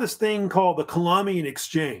 and you have this thing called the Columbian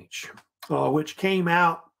Exchange, which came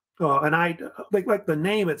out, and I like the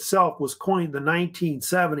name itself was coined in the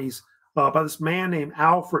 1970s by this man named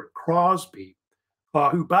Alfred Crosby,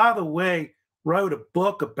 who, by the way, wrote a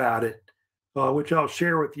book about it, which I'll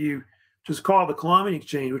share with you, which is called the Columbian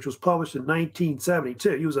Exchange, which was published in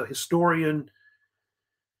 1972. He was a historian.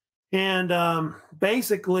 And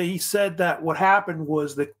basically, he said that what happened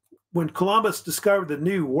was that when Columbus discovered the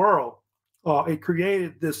New World, it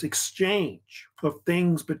created this exchange of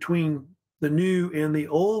things between the new and the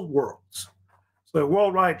old worlds. So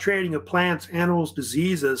worldwide trading of plants, animals,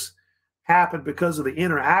 diseases happened because of the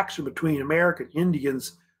interaction between American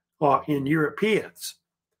Indians and Europeans.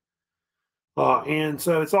 And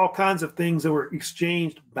so it's all kinds of things that were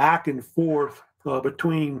exchanged back and forth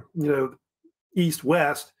between, East,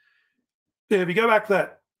 West. If you go back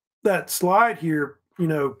to that slide here,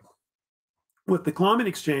 with the Columbian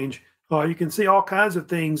Exchange, you can see all kinds of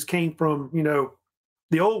things came from,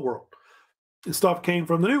 the old world, and stuff came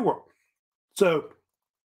from the new world. So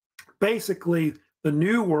basically, the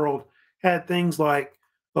new world had things like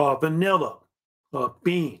vanilla,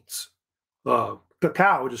 beans,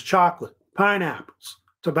 cacao, which is chocolate, pineapples,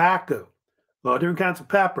 tobacco, different kinds of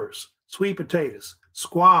peppers, sweet potatoes,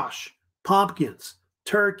 squash, pumpkins,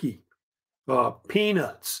 turkey,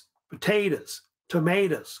 peanuts, potatoes,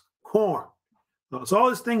 tomatoes, corn. So all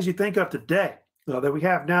these things you think of today that we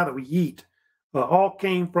have now that we eat all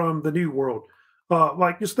came from the New World.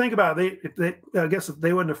 Like, just think about it. I guess if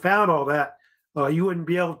they wouldn't have found all that, you wouldn't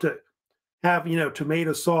be able to have,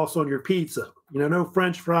 tomato sauce on your pizza. No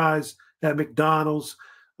French fries at McDonald's,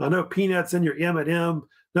 no peanuts in your M&M,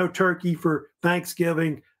 no turkey for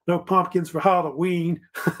Thanksgiving, no pumpkins for Halloween,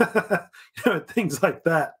 things like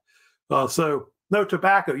that. So no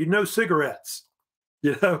tobacco, no cigarettes,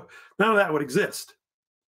 none of that would exist.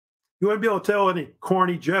 You wouldn't be able to tell any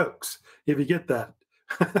corny jokes if you get that.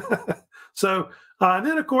 So, and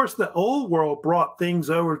then of course the old world brought things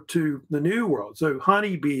over to the new world. So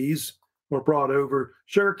honeybees were brought over,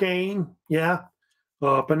 sugarcane, yeah,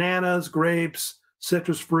 bananas, grapes,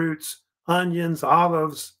 citrus fruits, onions,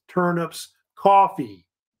 olives, turnips, coffee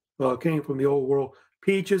came from the old world,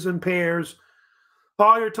 peaches and pears,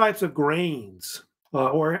 all your types of grains,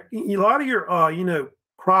 or a lot of your,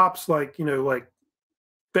 crops like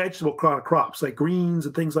vegetable crops like greens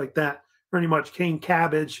and things like that. Pretty much came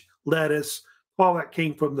cabbage, lettuce, all that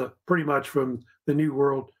came from pretty much from the new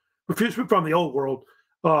world, from the old world.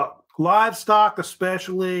 Livestock,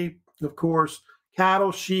 especially, of course,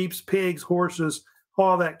 cattle, sheep, pigs, horses,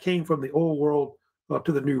 all that came from the old world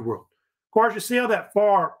to the new world. Of course, you see on that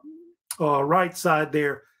far right side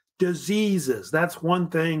there, diseases. That's one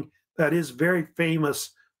thing that is very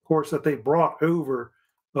famous, of course, that they brought over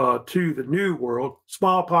to the New World.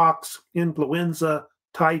 Smallpox, influenza,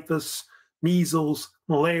 typhus, measles,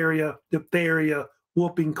 malaria, diphtheria,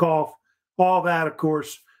 whooping cough, all that, of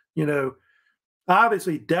course,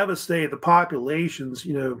 obviously devastated the populations,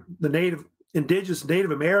 the indigenous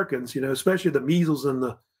Native Americans, especially the measles and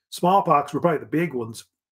the smallpox were probably the big ones.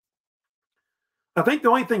 I think the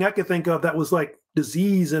only thing I could think of that was like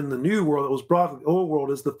disease in the New World that was brought to the Old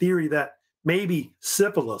World is the theory that maybe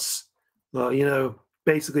syphilis,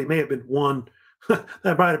 basically may have been one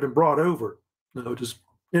that might have been brought over. Just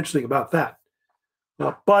interesting about that.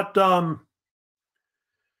 But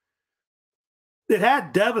it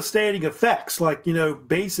had devastating effects. Like,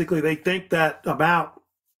 basically they think that about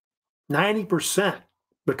 90%,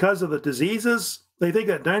 because of the diseases, they think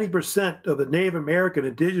that 90% of the Native American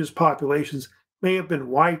indigenous populations may have been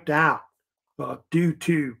wiped out due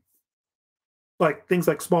to like things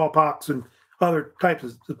like smallpox and other types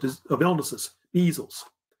of illnesses, measles.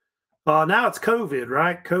 Now it's COVID,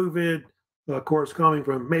 right? COVID, of course, coming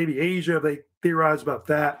from maybe Asia. They theorize about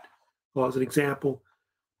that as an example.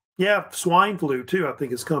 Yeah, swine flu too, I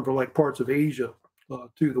think has come from like parts of Asia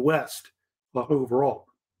to the West overall.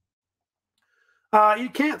 You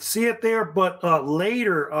can't see it there, but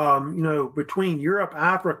later, between Europe,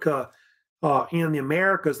 Africa, and the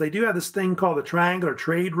Americas, they do have this thing called the triangular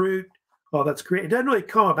trade route that's created. It doesn't really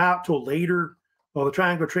come about till later. The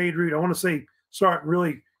triangular trade route, I want to say, start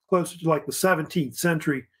really closer to like the 17th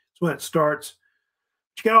century. That's when it starts.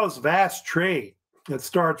 But you got all this vast trade that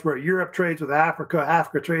starts where Europe trades with Africa,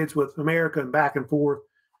 Africa trades with America, and back and forth.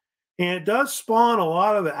 And it does spawn a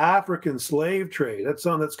lot of the African slave trade. That's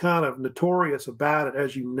something that's kind of notorious about it,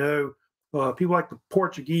 as you know. People like the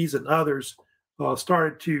Portuguese and others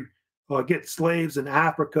started to get slaves in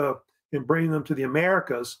Africa and bring them to the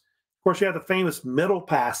Americas. Of course, you have the famous Middle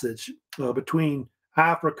Passage between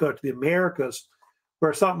Africa to the Americas,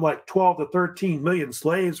 where something like 12 to 13 million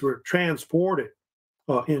slaves were transported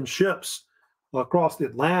in ships across the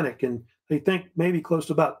Atlantic. And they think maybe close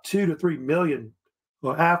to about 2 to 3 million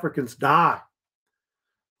Africans died.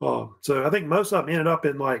 So I think most of them ended up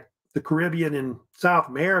in like the Caribbean and South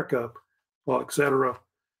America, etc.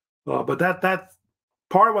 But that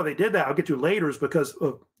part of why they did that, I'll get to later, is because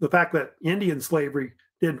of the fact that Indian slavery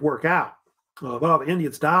didn't work out. A lot of the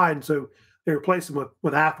Indians died, and so they replaced them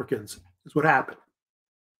with Africans. That's what happened.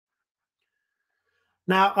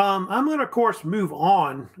 Now, I'm going to, of course, move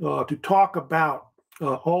on to talk about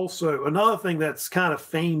also another thing that's kind of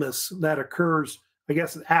famous that occurs, I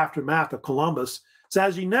guess, in the aftermath of Columbus. So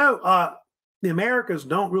as you know, the Americas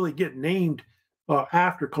don't really get named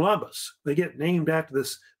after Columbus. They get named after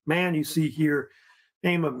this man you see here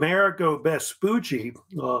named Amerigo Vespucci.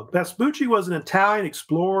 Vespucci was an Italian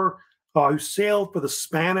explorer who sailed for the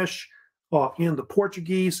Spanish and the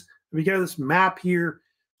Portuguese. If you go to this map here,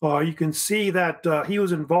 you can see that he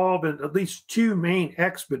was involved in at least two main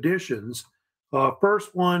expeditions.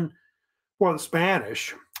 First one for the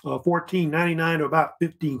Spanish, 1499 to about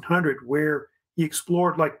 1500, where he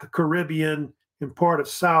explored like the Caribbean and part of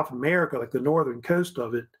South America, like the northern coast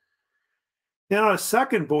of it. Then on a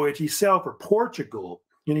second voyage, he sailed for Portugal,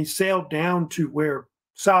 and he sailed down to where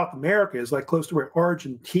South America is, like close to where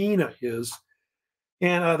Argentina is.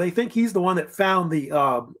 And they think he's the one that found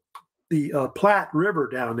the Platte River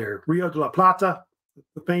down there, Rio de la Plata,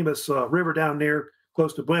 the famous river down there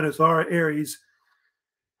close to Buenos Aires.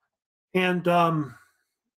 And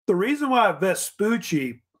the reason why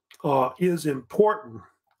Vespucci is important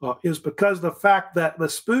is because the fact that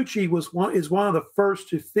Vespucci is one of the first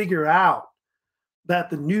to figure out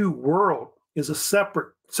that the New World is a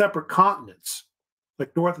separate continents,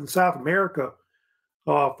 like North and South America,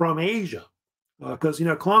 from Asia. Because,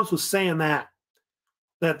 Columbus was saying that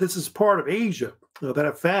this is part of Asia that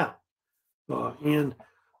I found. And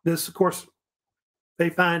this, of course, they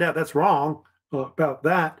find out that's wrong. about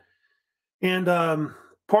that. And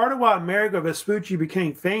part of why Amerigo Vespucci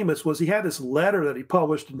became famous was he had this letter that he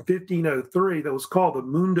published in 1503 that was called the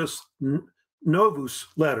Mundus Novus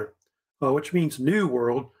letter, which means New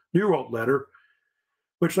World letter,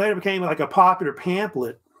 which later became like a popular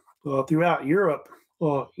pamphlet throughout Europe.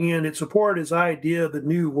 And it supported his idea of the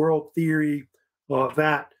New World theory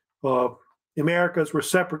that Americas were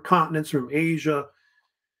separate continents from Asia.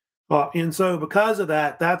 And so because of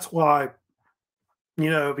that, that's why,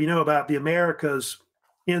 if you know about the Americas,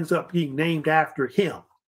 ends up being named after him.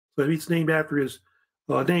 So it's named after his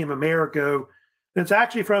name, Amerigo. And it's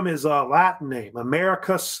actually from his Latin name,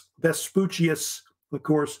 Americus Vespucius, of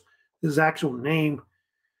course, his actual name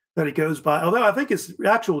that he goes by. Although I think his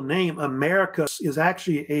actual name, Americus, is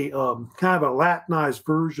actually a kind of a Latinized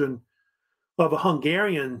version of a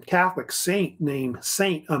Hungarian Catholic saint named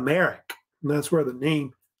Saint Americ. And that's where the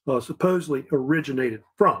name supposedly originated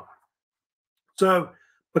from. So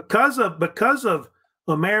because of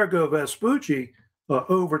Amerigo Vespucci,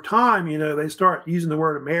 over time, they start using the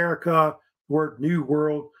word America, the word New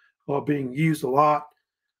World being used a lot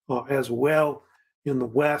as well in the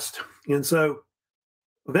West. And so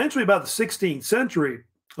eventually about the 16th century,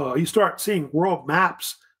 you start seeing world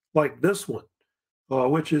maps like this one,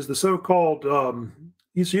 which is the so-called,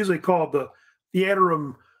 it's usually called the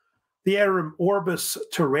Theatrum Orbis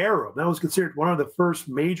Terrarum. That was considered one of the first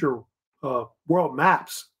major world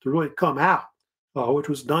maps to really come out, which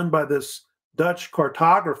was done by this Dutch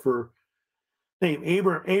cartographer named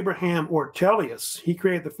Abraham Ortelius. He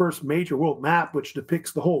created the first major world map, which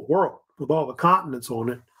depicts the whole world with all the continents on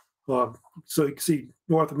it. So you can see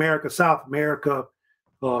North America, South America,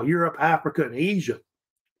 Europe, Africa, and Asia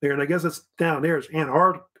there. And I guess it's down there is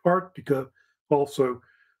Antarctica also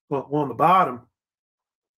on the bottom.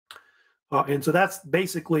 And so that's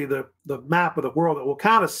basically the map of the world that we'll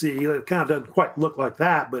kind of see. It kind of doesn't quite look like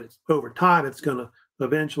that, but over time, it's going to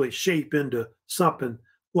eventually shape into something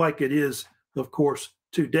like it is, of course,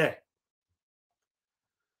 today.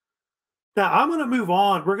 Now, I'm going to move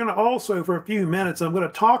on. We're going to also, for a few minutes, I'm going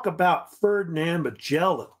to talk about Ferdinand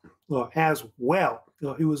Magellan as well.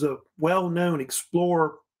 He was a well-known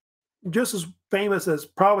explorer, just as famous as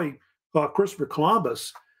probably Christopher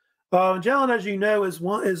Columbus. Magellan, as you know, is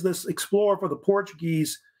this explorer for the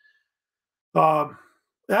Portuguese. Actually,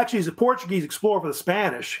 he's a Portuguese explorer for the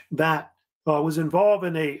Spanish that was involved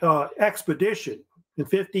in a expedition in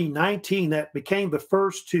 1519 that became the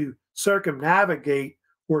first to circumnavigate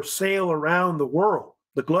or sail around the world,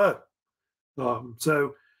 the globe.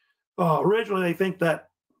 So originally, they think that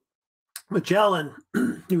Magellan,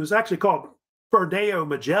 he was actually called Ferdinand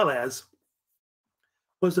Magellan,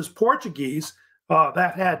 was this Portuguese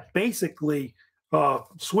that had basically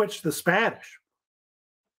switched the Spanish.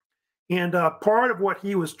 And part of what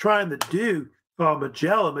he was trying to do,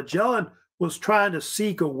 Magellan was trying to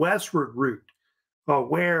seek a westward route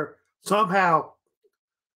where somehow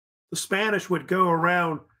the Spanish would go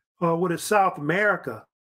around what is South America.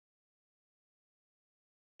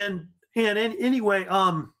 And anyway,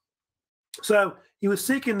 so he was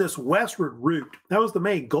seeking this westward route. That was the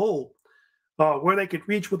main goal. Where they could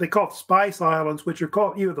reach what they call Spice Islands, which are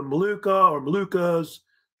called either the Moluccas,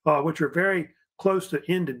 which are very close to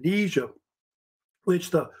Indonesia,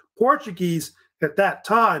 which the Portuguese at that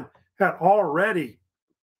time had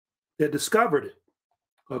discovered it,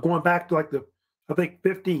 going back to I think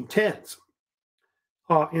 1510s.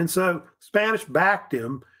 And so Spanish backed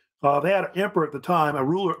him. They had an emperor at the time, a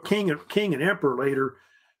ruler, king and emperor later,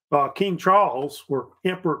 King Charles, or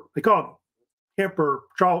emperor. They call him Emperor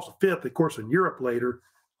Charles V, of course, in Europe later,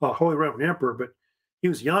 Holy Roman Emperor, but he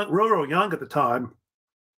was young, real young at the time,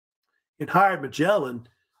 and hired Magellan.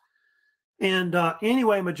 And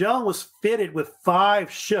anyway, Magellan was fitted with 5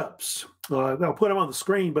 ships. I'll put them on the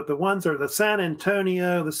screen, but the ones are the San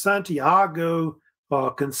Antonio, the Santiago,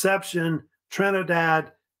 Conception,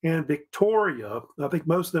 Trinidad, and Victoria. I think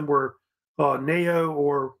most of them were Nao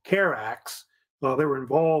or Carax. They were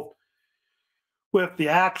involved with the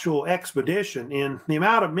actual expedition. And the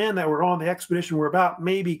amount of men that were on the expedition were about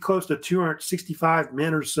maybe close to 265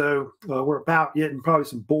 men or so. Were about it, and probably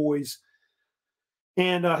some boys.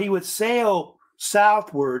 And he would sail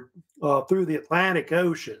southward through the Atlantic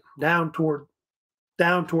Ocean down toward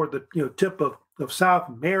the tip of South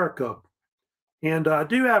America. And I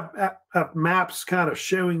do have maps kind of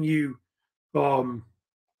showing you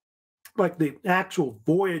like the actual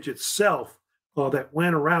voyage itself that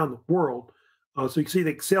went around the world. So you can see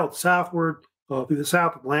they sailed southward through the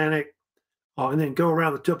South Atlantic and then go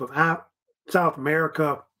around the tip of South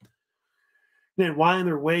America and then wind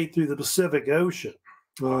their way through the Pacific Ocean.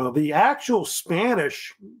 The actual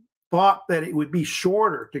Spanish thought that it would be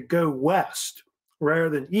shorter to go west rather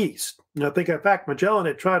than east. And I think, in fact, Magellan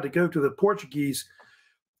had tried to go to the Portuguese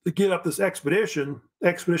to get up this expedition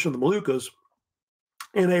of the Moluccas,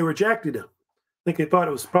 and they rejected him. I think they thought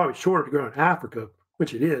it was probably shorter to go in Africa,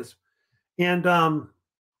 which it is. And the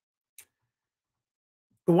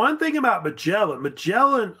one thing about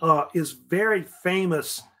Magellan is very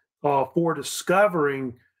famous for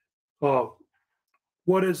discovering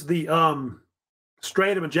what is the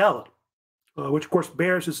Strait of Magellan, which, of course,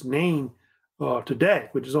 bears its name today,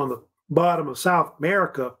 which is on the bottom of South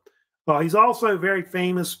America. He's also very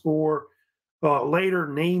famous for later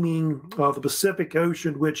naming the Pacific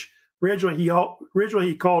Ocean, which originally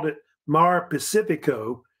he called it Mar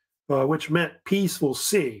Pacifico, which meant peaceful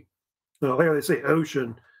sea. There they say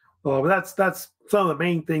ocean. But that's some of the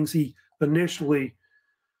main things he initially,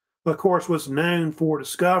 of course, was known for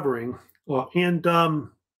discovering.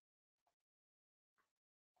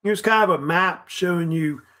 Here's kind of a map showing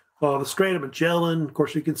you the Strait of Magellan. Of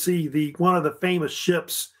course, you can see one of the famous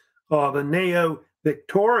ships, the Neo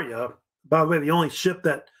Victoria. By the way, the only ship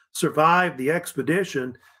that survived the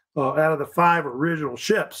expedition out of the 5 original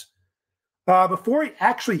ships. Before he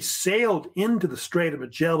actually sailed into the Strait of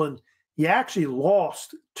Magellan, he actually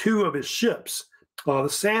lost 2 of his ships. The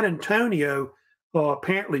San Antonio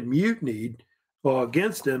apparently mutinied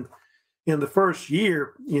against him in the first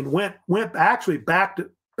year and went actually back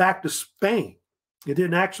to Spain. It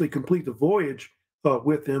didn't actually complete the voyage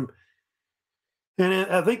with him. And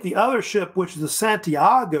I think the other ship, which is the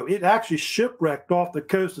Santiago, it actually shipwrecked off the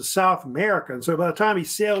coast of South America. And so by the time he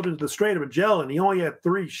sailed into the Strait of Magellan, he only had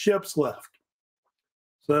 3 ships left.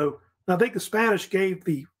 So I think the Spanish gave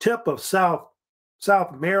the tip of South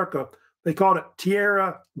America, they called it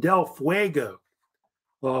Tierra del Fuego,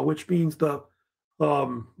 which means the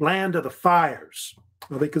land of the fires. I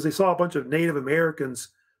think because they saw a bunch of Native Americans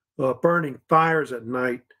burning fires at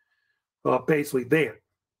night, basically there.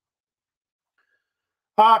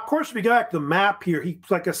 Of course, if we go back to the map here,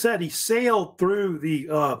 like I said, he sailed through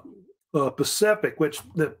the Pacific, which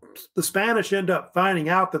the Spanish end up finding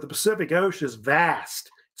out that the Pacific Ocean is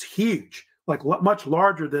vast. It's huge, like much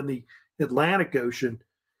larger than the Atlantic Ocean.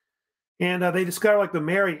 And they discover like the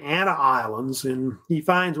Mariana Islands, and he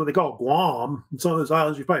finds what they call Guam. And some of those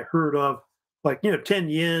islands you've probably heard of, like,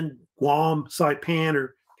 Tinian, Guam, Saipan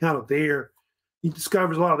are kind of there. He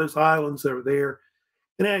discovers a lot of those islands that are there.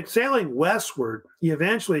 And then sailing westward, he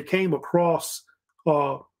eventually came across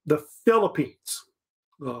the Philippines,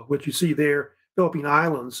 which you see there, Philippine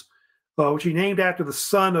Islands, which he named after the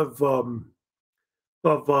son of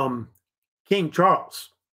King Charles,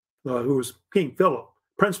 who was King Philip,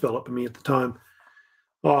 Prince Philip, at the time.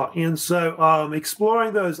 And so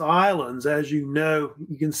exploring those islands, as you know,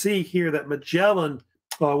 you can see here that Magellan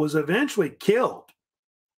was eventually killed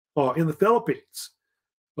in the Philippines.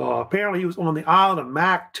 Apparently, he was on the island of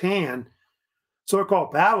Mactan,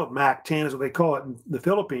 so-called Battle of Mactan is what they call it in the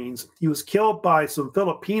Philippines. He was killed by some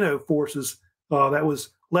Filipino forces that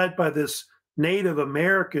was led by this Native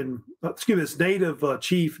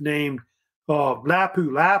chief named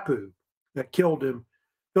Lapu-Lapu that killed him.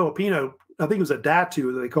 Filipino, I think it was a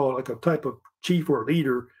Datu, they call it, like a type of chief or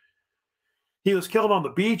leader. He was killed on the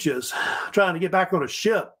beaches trying to get back on a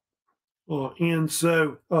ship. And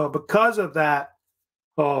so because of that,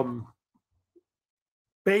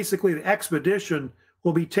 basically the expedition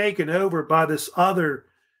will be taken over by this other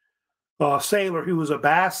sailor who was a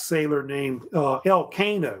Basque sailor named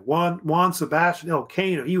Elcano, Juan Sebastian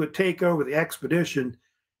Elcano. He would take over the expedition.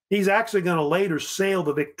 He's actually going to later sail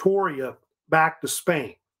the Victoria back to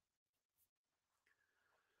Spain.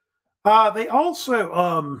 They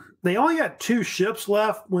only had 2 ships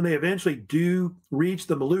left when they eventually do reach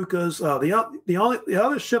the Moluccas. The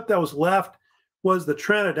other ship that was left was the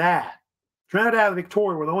Trinidad. Trinidad and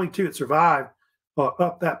Victoria were the only 2 that survived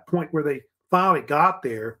up that point where they finally got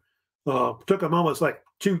there. Took them almost like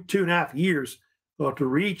two and a half years to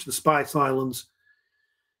reach the Spice Islands.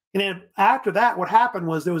 And then after that, what happened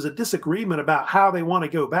was there was a disagreement about how they want to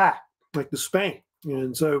go back, like to Spain.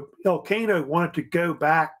 And so Elcano wanted to go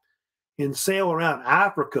back and sail around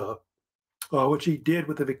Africa, which he did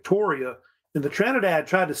with the Victoria. And the Trinidad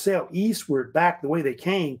tried to sail eastward back the way they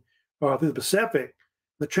came through the Pacific.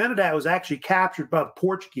 The Trinidad was actually captured by the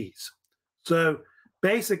Portuguese. So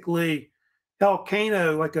basically,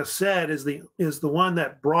 Elcano, like I said, is the one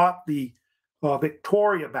that brought the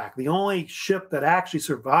Victoria back, the only ship that actually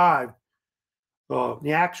survived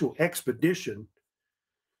the actual expedition.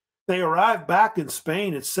 They arrived back in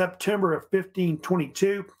Spain in September of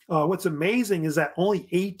 1522. What's amazing is that only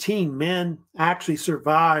 18 men actually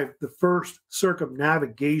survived the first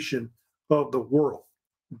circumnavigation of the world.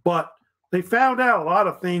 but they found out a lot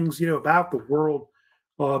of things, about the world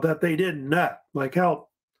that they didn't know, like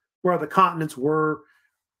where the continents were,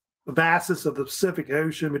 the vastness of the Pacific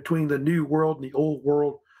Ocean between the New World and the Old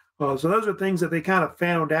World. So those are things that they kind of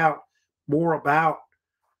found out more about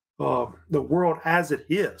the world as it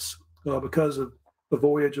is because of the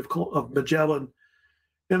voyage of Magellan.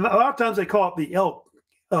 And a lot of times they call it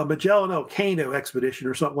the Magellan Elcano expedition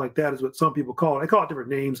or something like that is what some people call it. They call it different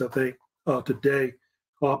names, I think, today.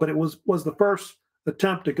 But it was the first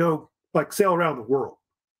attempt to go, sail around the world.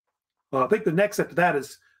 I think the next step to that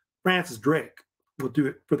is Francis Drake will do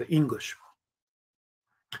it for the English.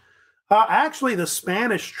 Actually, the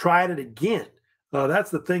Spanish tried it again.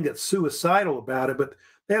 That's the thing that's suicidal about it. But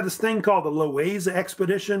they had this thing called the Loaiza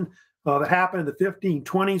expedition that happened in the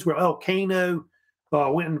 1520s, where Elcano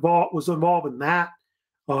was involved in that.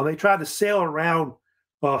 They tried to sail around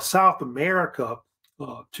South America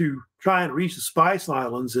to try and reach the Spice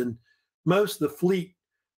Islands, and most of the fleet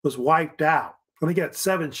was wiped out. I think they got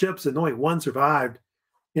 7 ships and only 1 survived.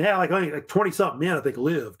 It had only 20-something men, I think,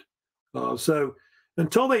 lived. So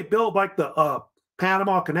until they built the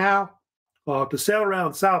Panama Canal, to sail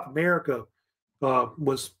around South America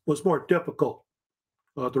was more difficult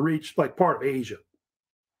to reach part of Asia.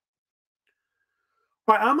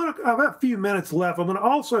 All right, I've got a few minutes left. I'm going to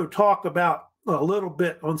also talk about a little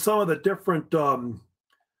bit on some of the different. I'm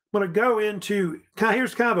going to go into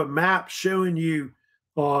here's kind of a map showing you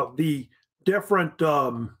the different.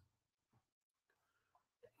 You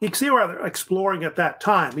can see where they're exploring at that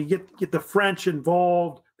time. You get the French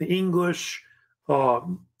involved, the English,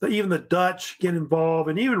 even the Dutch get involved,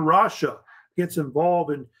 and even Russia gets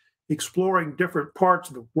involved in exploring different parts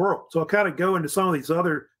of the world. So I'll kind of go into some of these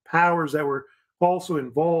other powers that were also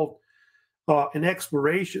involved in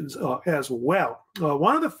explorations as well.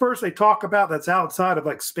 One of the first they talk about that's outside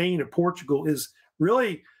of Spain and Portugal is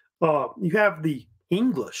really you have the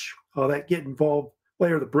English that get involved,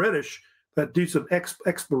 later the British, that do some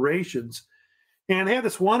explorations. And they had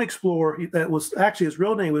this one explorer that was actually, his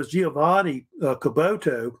real name was Giovanni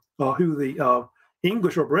Caboto, who the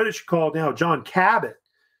English or British called now John Cabot.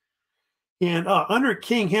 And under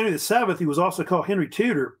King Henry VII, he was also called Henry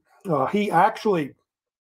Tudor. He actually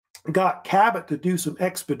got Cabot to do some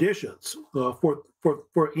expeditions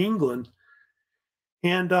for England.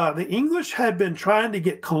 And the English had been trying to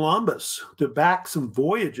get Columbus to back some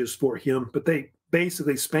voyages for him, but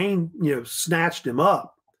Spain, snatched him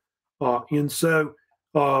up. And so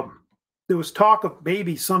there was talk of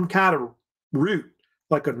maybe some kind of route,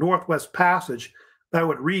 like a Northwest Passage, that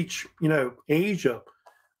would reach, Asia.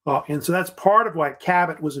 And so that's part of why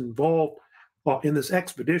Cabot was involved in this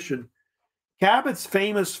expedition. Cabot's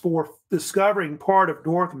famous for discovering part of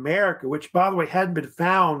North America, which, by the way, hadn't been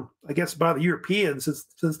found, I guess, by the Europeans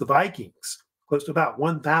since the Vikings, close to about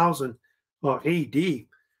 1000 AD.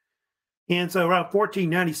 And so around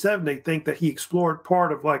 1497, they think that he explored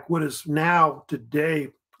part of what is now today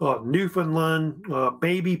Newfoundland,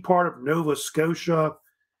 maybe part of Nova Scotia.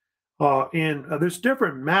 And there's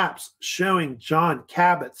different maps showing John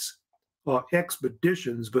Cabot's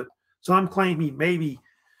expeditions, but some claim he maybe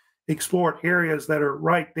explored areas that are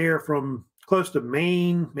right there from close to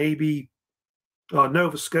Maine, maybe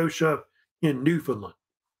Nova Scotia, and Newfoundland.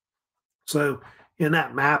 So in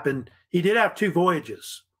that map, and he did have 2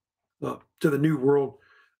 voyages to the New World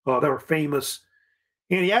that were famous.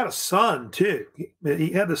 And he had a son, too.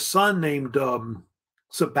 He had a son named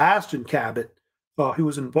Sebastian Cabot, who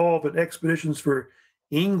was involved in expeditions for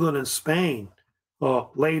England and Spain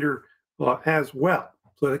later as well.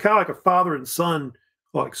 So they're kind of like a father and son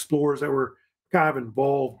explorers that were kind of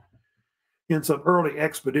involved in some early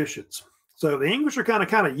expeditions. So the English are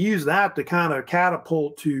kind of use that to kind of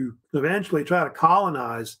catapult to eventually try to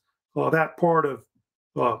colonize that part of,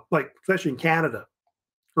 especially in Canada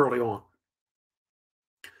early on.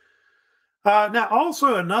 Now,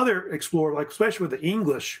 also another explorer, especially with the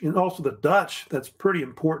English and also the Dutch, that's pretty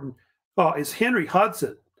important, is Henry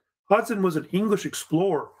Hudson. Hudson was an English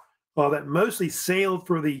explorer that mostly sailed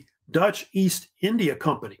for the Dutch East India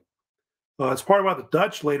Company. It's part of why the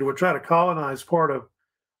Dutch later would try to colonize part of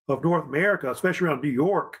North America, especially around New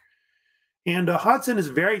York. And Hudson is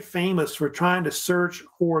very famous for trying to search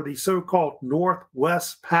for the so-called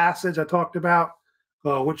Northwest Passage I talked about,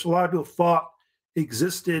 which a lot of people thought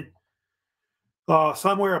existed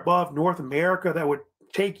somewhere above North America that would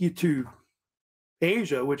take you to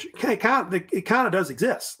Asia, which it kind of does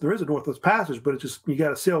exist. There is a Northwest Passage, but it's just you got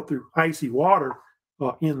to sail through icy water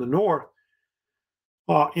in the north.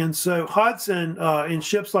 And so Hudson, in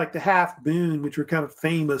ships like the Half Moon, which were kind of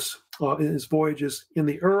famous in his voyages in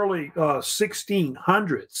the early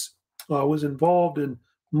 1600s, was involved in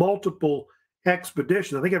multiple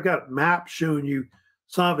expeditions. I think I've got a map showing you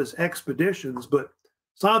some of his expeditions, but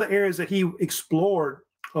some of the areas that he explored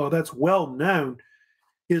that's well known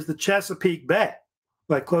is the Chesapeake Bay,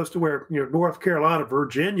 like close to where North Carolina,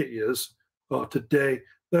 Virginia is today.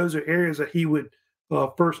 Those are areas that he would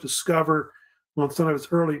first discover on some of his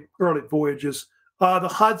early voyages. The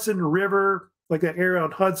Hudson River, like that area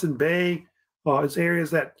on Hudson Bay, is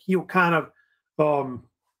areas that he'll kind of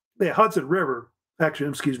Hudson River,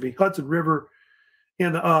 Hudson River,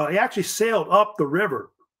 and he actually sailed up the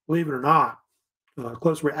river, believe it or not,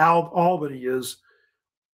 close to where Albany is.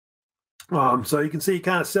 So you can see he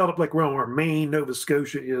kind of sailed up like around where Maine, Nova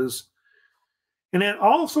Scotia is. And then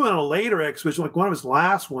also in a later expedition, like one of his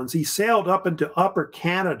last ones, he sailed up into Upper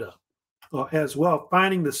Canada as well,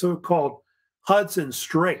 finding the so-called Hudson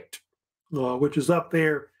Strait, which is up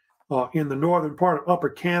there in the northern part of Upper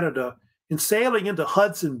Canada, and sailing into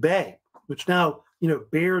Hudson Bay, which now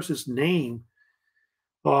bears his name.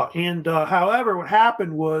 However, what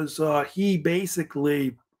happened was he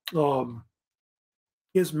basically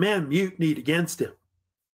his men mutinied against him,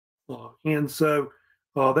 and so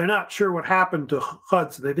they're not sure what happened to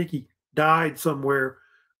Hudson. They think he died somewhere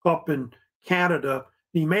up in Canada.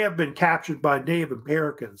 He may have been captured by Native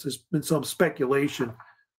Americans. There's been some speculation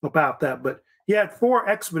about that, but he had 4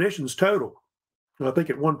 expeditions total. I think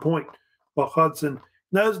at one point, Hudson.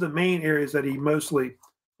 Those are the main areas that he mostly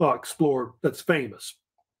explored that's famous.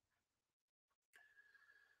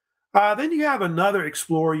 Then you have another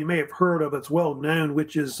explorer you may have heard of that's well known,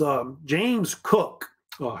 which is James Cook,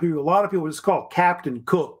 who a lot of people just call Captain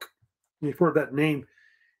Cook. You've heard that name.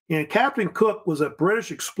 And Captain Cook was a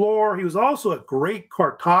British explorer. He was also a great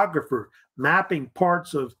cartographer, mapping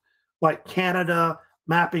parts of like Canada,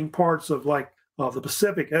 mapping parts of like the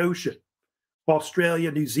Pacific Ocean,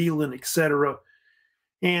 Australia, New Zealand, etc.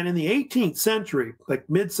 And in the 18th century, like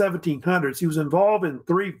mid-1700s, he was involved in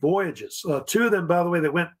 3 voyages. 2 of them, by the way,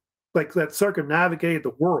 that went like that circumnavigated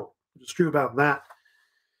the world, which is true about that.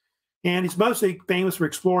 And he's mostly famous for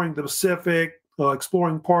exploring the Pacific,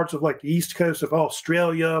 exploring parts of like the east coast of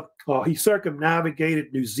Australia. He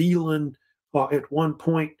circumnavigated New Zealand at one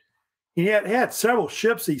point. He had several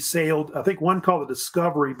ships he sailed. I think one called the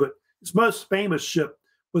Discovery, but his most famous ship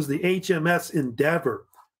was the HMS Endeavour,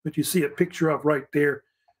 which you see a picture of right there.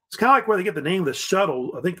 It's kind of like where they get the name of the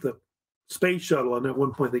shuttle. I think the space shuttle, I know at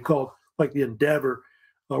one point they called like the Endeavour,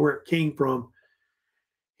 where it came from.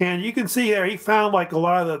 And you can see there he found like a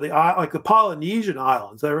lot of the Polynesian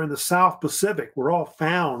islands that are in the South Pacific were all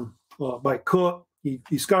found by Cook. He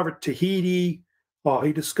discovered Tahiti.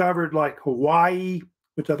 He discovered like Hawaii,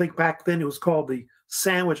 which I think back then it was called the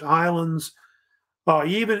Sandwich Islands.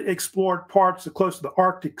 He even explored parts close to the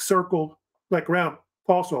Arctic Circle, like around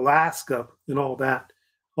also Alaska and all that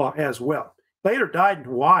as well. Later died in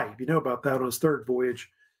Hawaii, if you know about that, on his 3rd voyage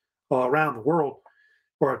around the world,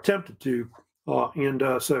 or attempted to.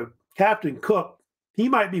 So Captain Cook, he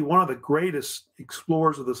might be one of the greatest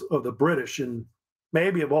explorers of the British and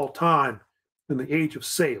maybe of all time in the age of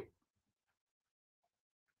sail.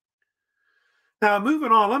 Now,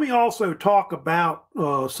 moving on, let me also talk about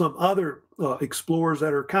some other explorers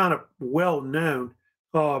that are kind of well known.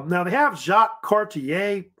 Now, they have Jacques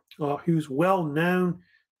Cartier, who's well known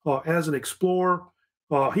as an explorer.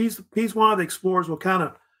 He's one of the explorers we'll kind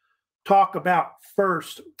of talk about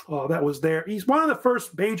first that was there. He's one of the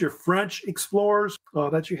first major French explorers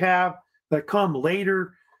that you have that come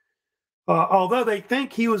later. Although they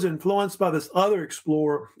think he was influenced by this other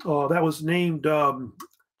explorer that was named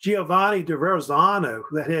Giovanni de Verrazzano,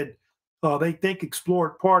 that had, they think,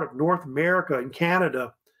 explored part of North America and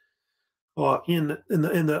Canada in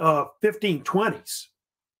the 1520s.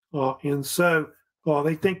 And so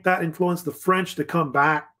they think that influenced the French to come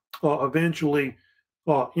back eventually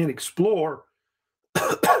and explore.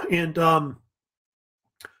 And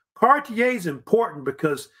Cartier is important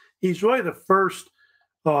because he's really the first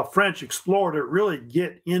French explorer to really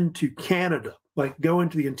get into Canada, like go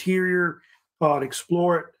into the interior and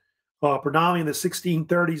explore it, predominantly in the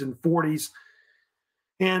 1630s and 40s.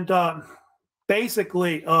 And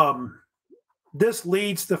basically, this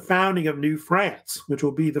leads to the founding of New France, which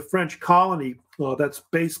will be the French colony that's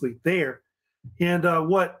basically there. And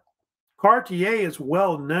what Cartier is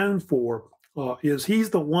well known for is he's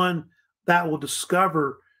the one that will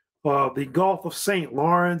discover the Gulf of St.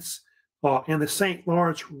 Lawrence and the St.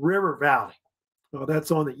 Lawrence River Valley.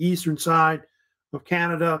 That's on the eastern side of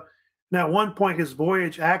Canada. Now, at one point, his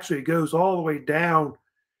voyage actually goes all the way down,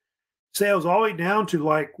 sails all the way down to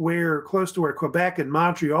like close to where Quebec and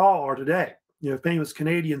Montreal are today. You know, famous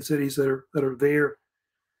Canadian cities that are there.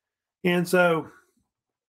 And so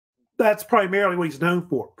that's primarily what he's known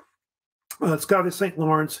for. Discovered the St.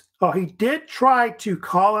 Lawrence. He did try to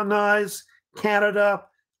colonize Canada,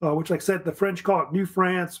 which, like I said, the French call it New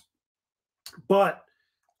France, but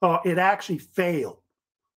it actually failed,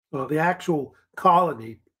 the actual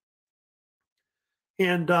colony.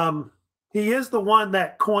 And he is the one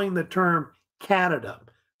that coined the term Canada,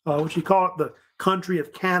 which he called the country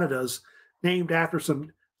of Canadas, named after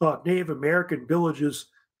some Native American villages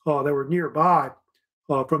that were nearby,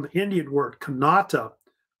 from the Indian word Kanata,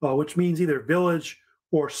 which means either village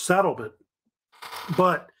or settlement.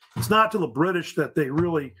 But it's not to the British that they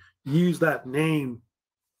really use that name,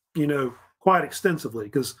 quite extensively,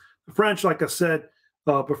 because the French, like I said,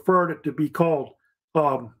 preferred it to be called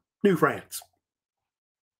New France.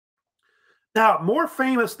 Now, more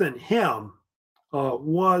famous than him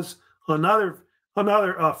was another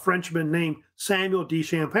Frenchman named Samuel de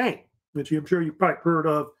Champlain, which I'm sure you've probably heard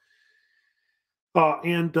of.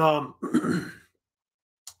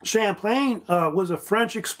 Champlain was a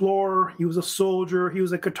French explorer. He was a soldier. He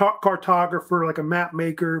was a cartographer, like a map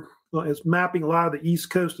maker, is mapping a lot of the east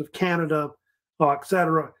coast of Canada,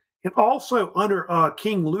 etc. And also under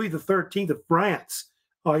King Louis XIII of France,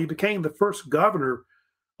 he became the first governor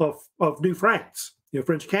of New France,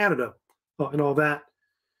 French Canada, and all that.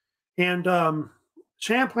 And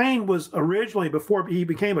Champlain was originally, before he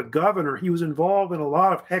became a governor, he was involved in a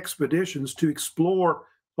lot of expeditions to explore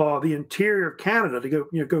the interior of Canada,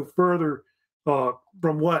 to go further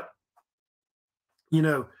from what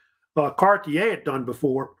Cartier had done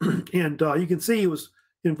before. And you can see he was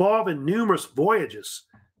involved in numerous voyages,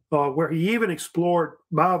 where he even explored,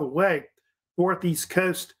 by the way, northeast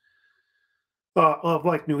coast of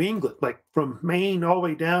like New England, like from Maine all the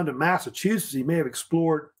way down to Massachusetts. He may have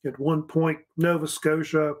explored at one point Nova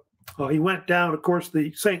Scotia. He went down, of course,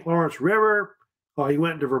 the St. Lawrence River. He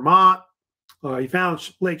went to Vermont. He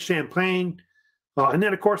found Lake Champlain. And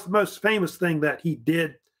then, of course, the most famous thing that he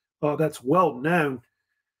did that's well known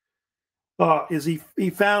is he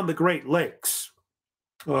found the Great Lakes,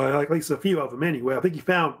 like at least a few of them anyway. I think he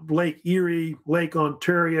found Lake Erie, Lake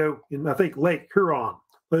Ontario, and I think Lake Huron.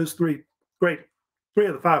 Those three of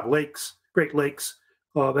the 5 lakes, Great Lakes,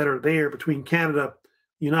 that are there between Canada and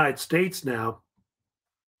the United States now.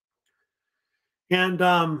 And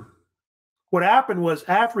what happened was,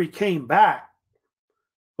 after he came back,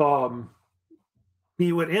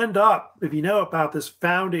 he would end up, if you know about this,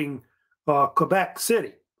 founding Quebec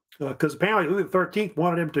City, because apparently Louis XIII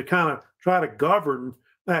wanted him to kind of try to govern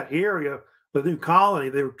that area, the new colony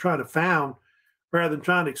they were trying to found, rather than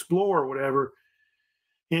trying to explore or whatever.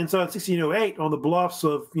 And so in 1608, on the bluffs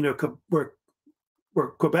of where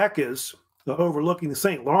Quebec is, overlooking the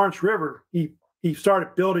St. Lawrence River, he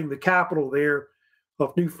started building the capital there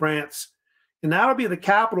of New France, and that'll be the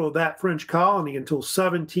capital of that French colony until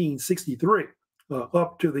 1763,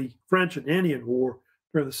 up to the French and Indian War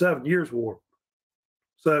during the 7 Years' War.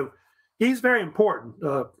 So he's very important.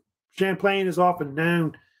 Champlain is often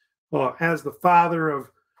known as the father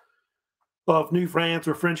of New France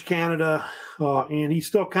or French Canada, and he's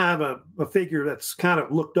still kind of a figure that's kind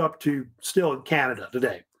of looked up to still in Canada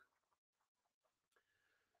today.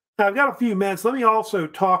 Now, I've got a few minutes. Let me also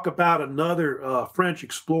talk about another French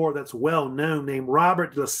explorer that's well known, named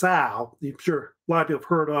Robert de Salle. I'm sure a lot of people have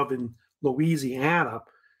heard of in Louisiana.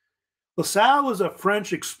 La Salle was a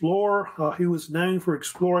French explorer who was known for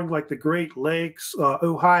exploring like the Great Lakes,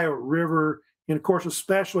 Ohio River, and of course,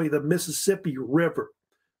 especially the Mississippi River.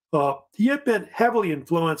 He had been heavily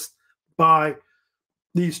influenced by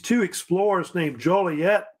these 2 explorers named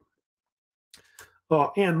Joliet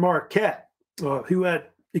and Marquette, who had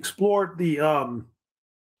explored the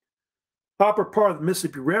upper part of the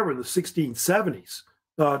Mississippi River in the 1670s,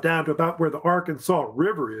 down to about where the Arkansas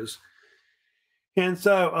River is. And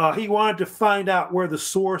so he wanted to find out where the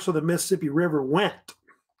source of the Mississippi River went.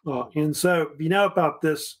 And so, if you know about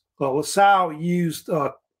this, La Salle used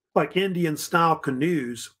like Indian-style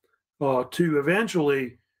canoes to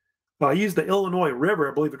eventually use the Illinois River,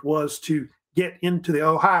 I believe it was, to get into the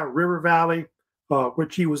Ohio River Valley,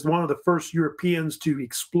 which he was one of the first Europeans to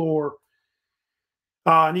explore.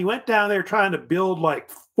 And he went down there trying to build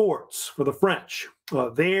like forts for the French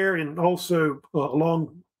there, and also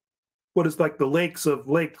along what is like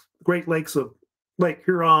the Great Lakes of Lake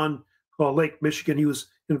Huron, Lake Michigan. He was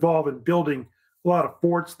involved in building a lot of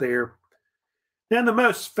forts there. And the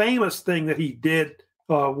most famous thing that he did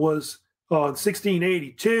was in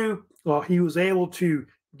 1682, he was able to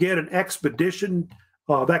get an expedition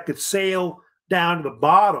that could sail down to the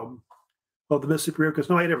bottom of the Mississippi River, because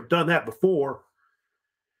nobody had ever done that before.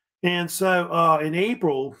 And so in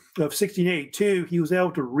April of 1682, he was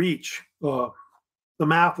able to reach the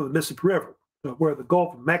mouth of the Mississippi River, where the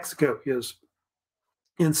Gulf of Mexico is.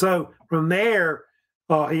 And so from there,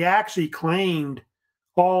 he actually claimed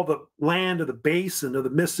all the land of the basin of the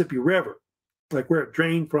Mississippi River, like where it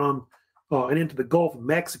drained from and into the Gulf of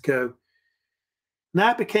Mexico. And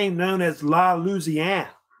that became known as La Louisiane,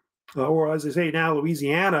 or as they say now,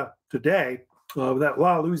 Louisiana today. That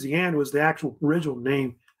La Louisiane was the actual original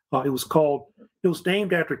name. It was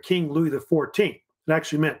named after King Louis XIV. It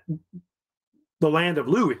actually meant the land of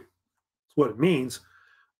Louis. That's what it means.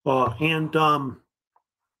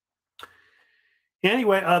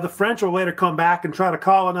 Anyway, the French will later come back and try to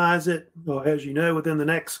colonize it, as you know, within the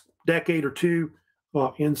next decade or two.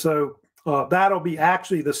 And so that'll be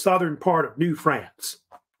actually the southern part of New France.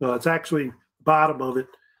 It's actually the bottom of it.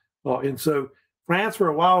 And so France for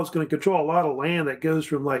a while is going to control a lot of land that goes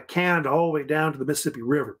from like Canada all the way down to the Mississippi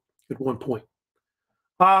River at one point.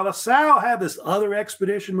 La Salle had this other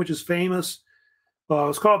expedition, which is famous. It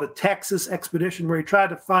was called the Texas Expedition, where he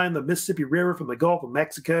tried to find the Mississippi River from the Gulf of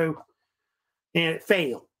Mexico. And it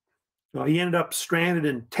failed. He ended up stranded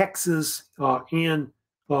in Texas, and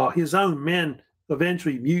his own men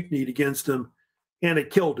eventually mutinied against him, and they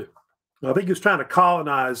killed him. I think he was trying to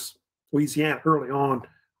colonize Louisiana early on,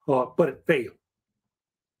 but it failed.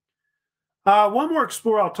 One more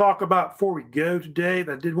explorer I'll talk about before we go today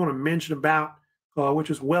that I did want to mention about, which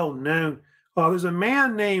is well known. There's a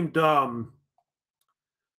man named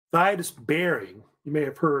Vitus Bering, you may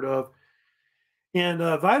have heard of. And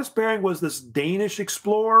Vitus Bering was this Danish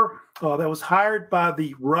explorer that was hired by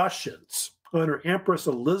the Russians under Empress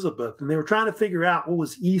Elizabeth. And they were trying to figure out what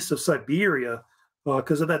was east of Siberia,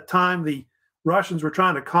 because at that time the Russians were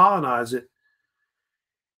trying to colonize it.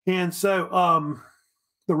 And so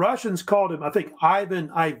the Russians called him, I think,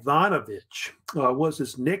 Ivan Ivanovich was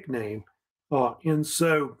his nickname. And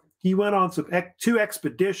so he went on two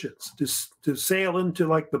expeditions to sail into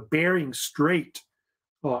like the Bering Strait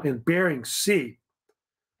and Bering Sea.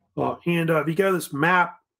 And if you go to this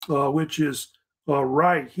map, which is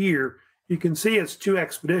right here, you can see it's two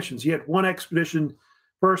expeditions. You had one expedition,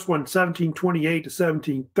 first one, 1728 to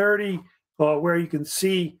 1730, where you can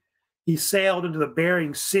see he sailed into the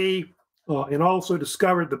Bering Sea and also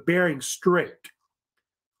discovered the Bering Strait.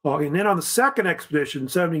 And then on the second expedition,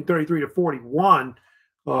 1733 to 41,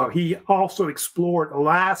 he also explored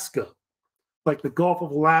Alaska, like the Gulf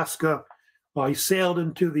of Alaska. He sailed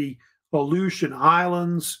into the Aleutian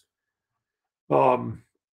Islands. So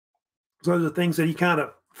those are the things that he kind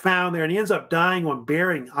of found there. And he ends up dying on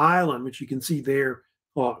Bering Island, which you can see there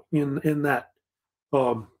in that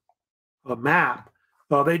map.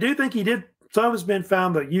 They do think he did. Some has been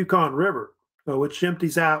found the Yukon River, which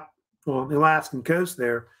empties out on the Alaskan coast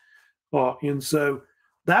there. And so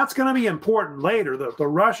that's going to be important later. The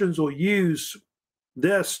Russians will use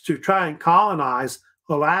this to try and colonize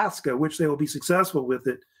Alaska, which they will be successful with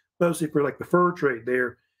it, mostly for like the fur trade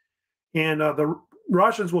there. And the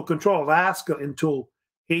Russians will control Alaska until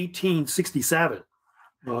 1867,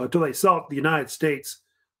 until they sell it to the United States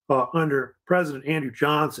under President Andrew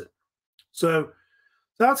Johnson. So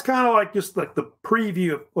that's kind of like just like the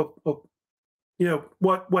preview of you know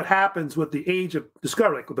what happens with the age of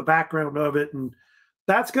discovery, like with the background of it, and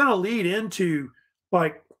that's going to lead into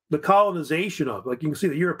like the colonization of, like you can see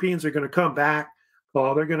the Europeans are going to come back.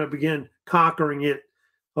 They're going to begin conquering it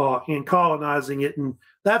and colonizing it. And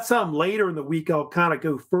that's something later in the week I'll kind of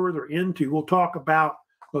go further into. We'll talk about,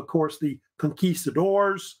 of course, the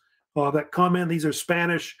conquistadors that come in. These are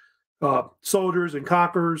Spanish soldiers and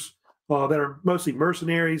conquerors that are mostly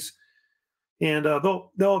mercenaries. And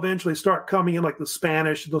they'll eventually start coming in like the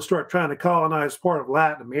Spanish. They'll start trying to colonize part of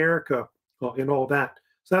Latin America and all that.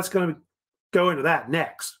 So that's going to go into that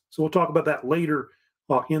next. So we'll talk about that later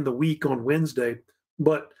in the week on Wednesday.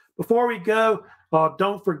 But before we go,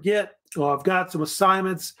 don't forget, I've got some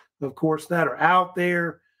assignments, of course, that are out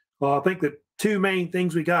there. I think the two main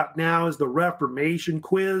things we got now is the Reformation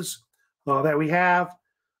quiz that we have,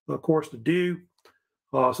 of course, to do.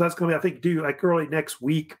 So that's going to be, I think, due like early next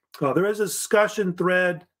week. There is a discussion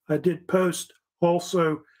thread I did post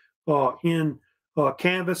also in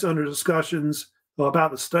Canvas under discussions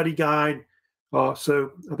about the study guide.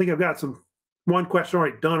 So I think I've got one question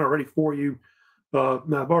already for you.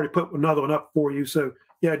 I've already put another one up for you. So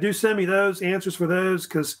yeah, do send me those answers for those,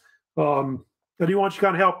 because I do want you to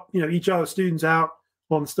kind of help each other students out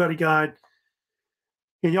on the study guide.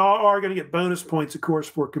 And y'all are going to get bonus points, of course,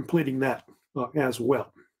 for completing that as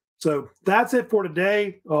well. So that's it for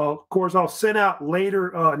today. Of course, I'll send out later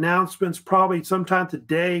announcements, probably sometime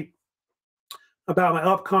today, about my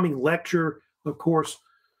upcoming lecture, of course,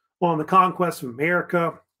 on the conquest of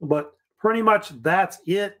America. But pretty much that's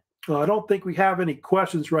it. I don't think we have any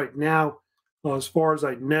questions right now, as far as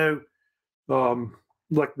I know.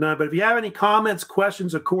 Like none. But if you have any comments,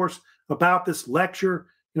 questions, of course, about this lecture,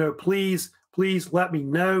 please let me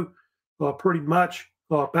know. Pretty much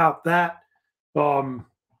about that.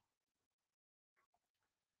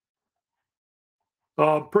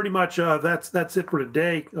 Pretty much that's it for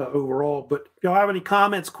today overall. But if you have any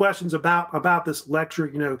comments, questions about this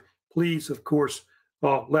lecture, please, of course,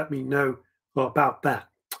 let me know about that.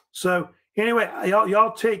 So anyway,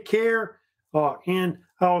 y'all take care, and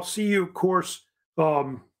I'll see you, of course,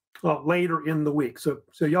 later in the week. So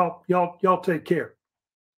y'all take care.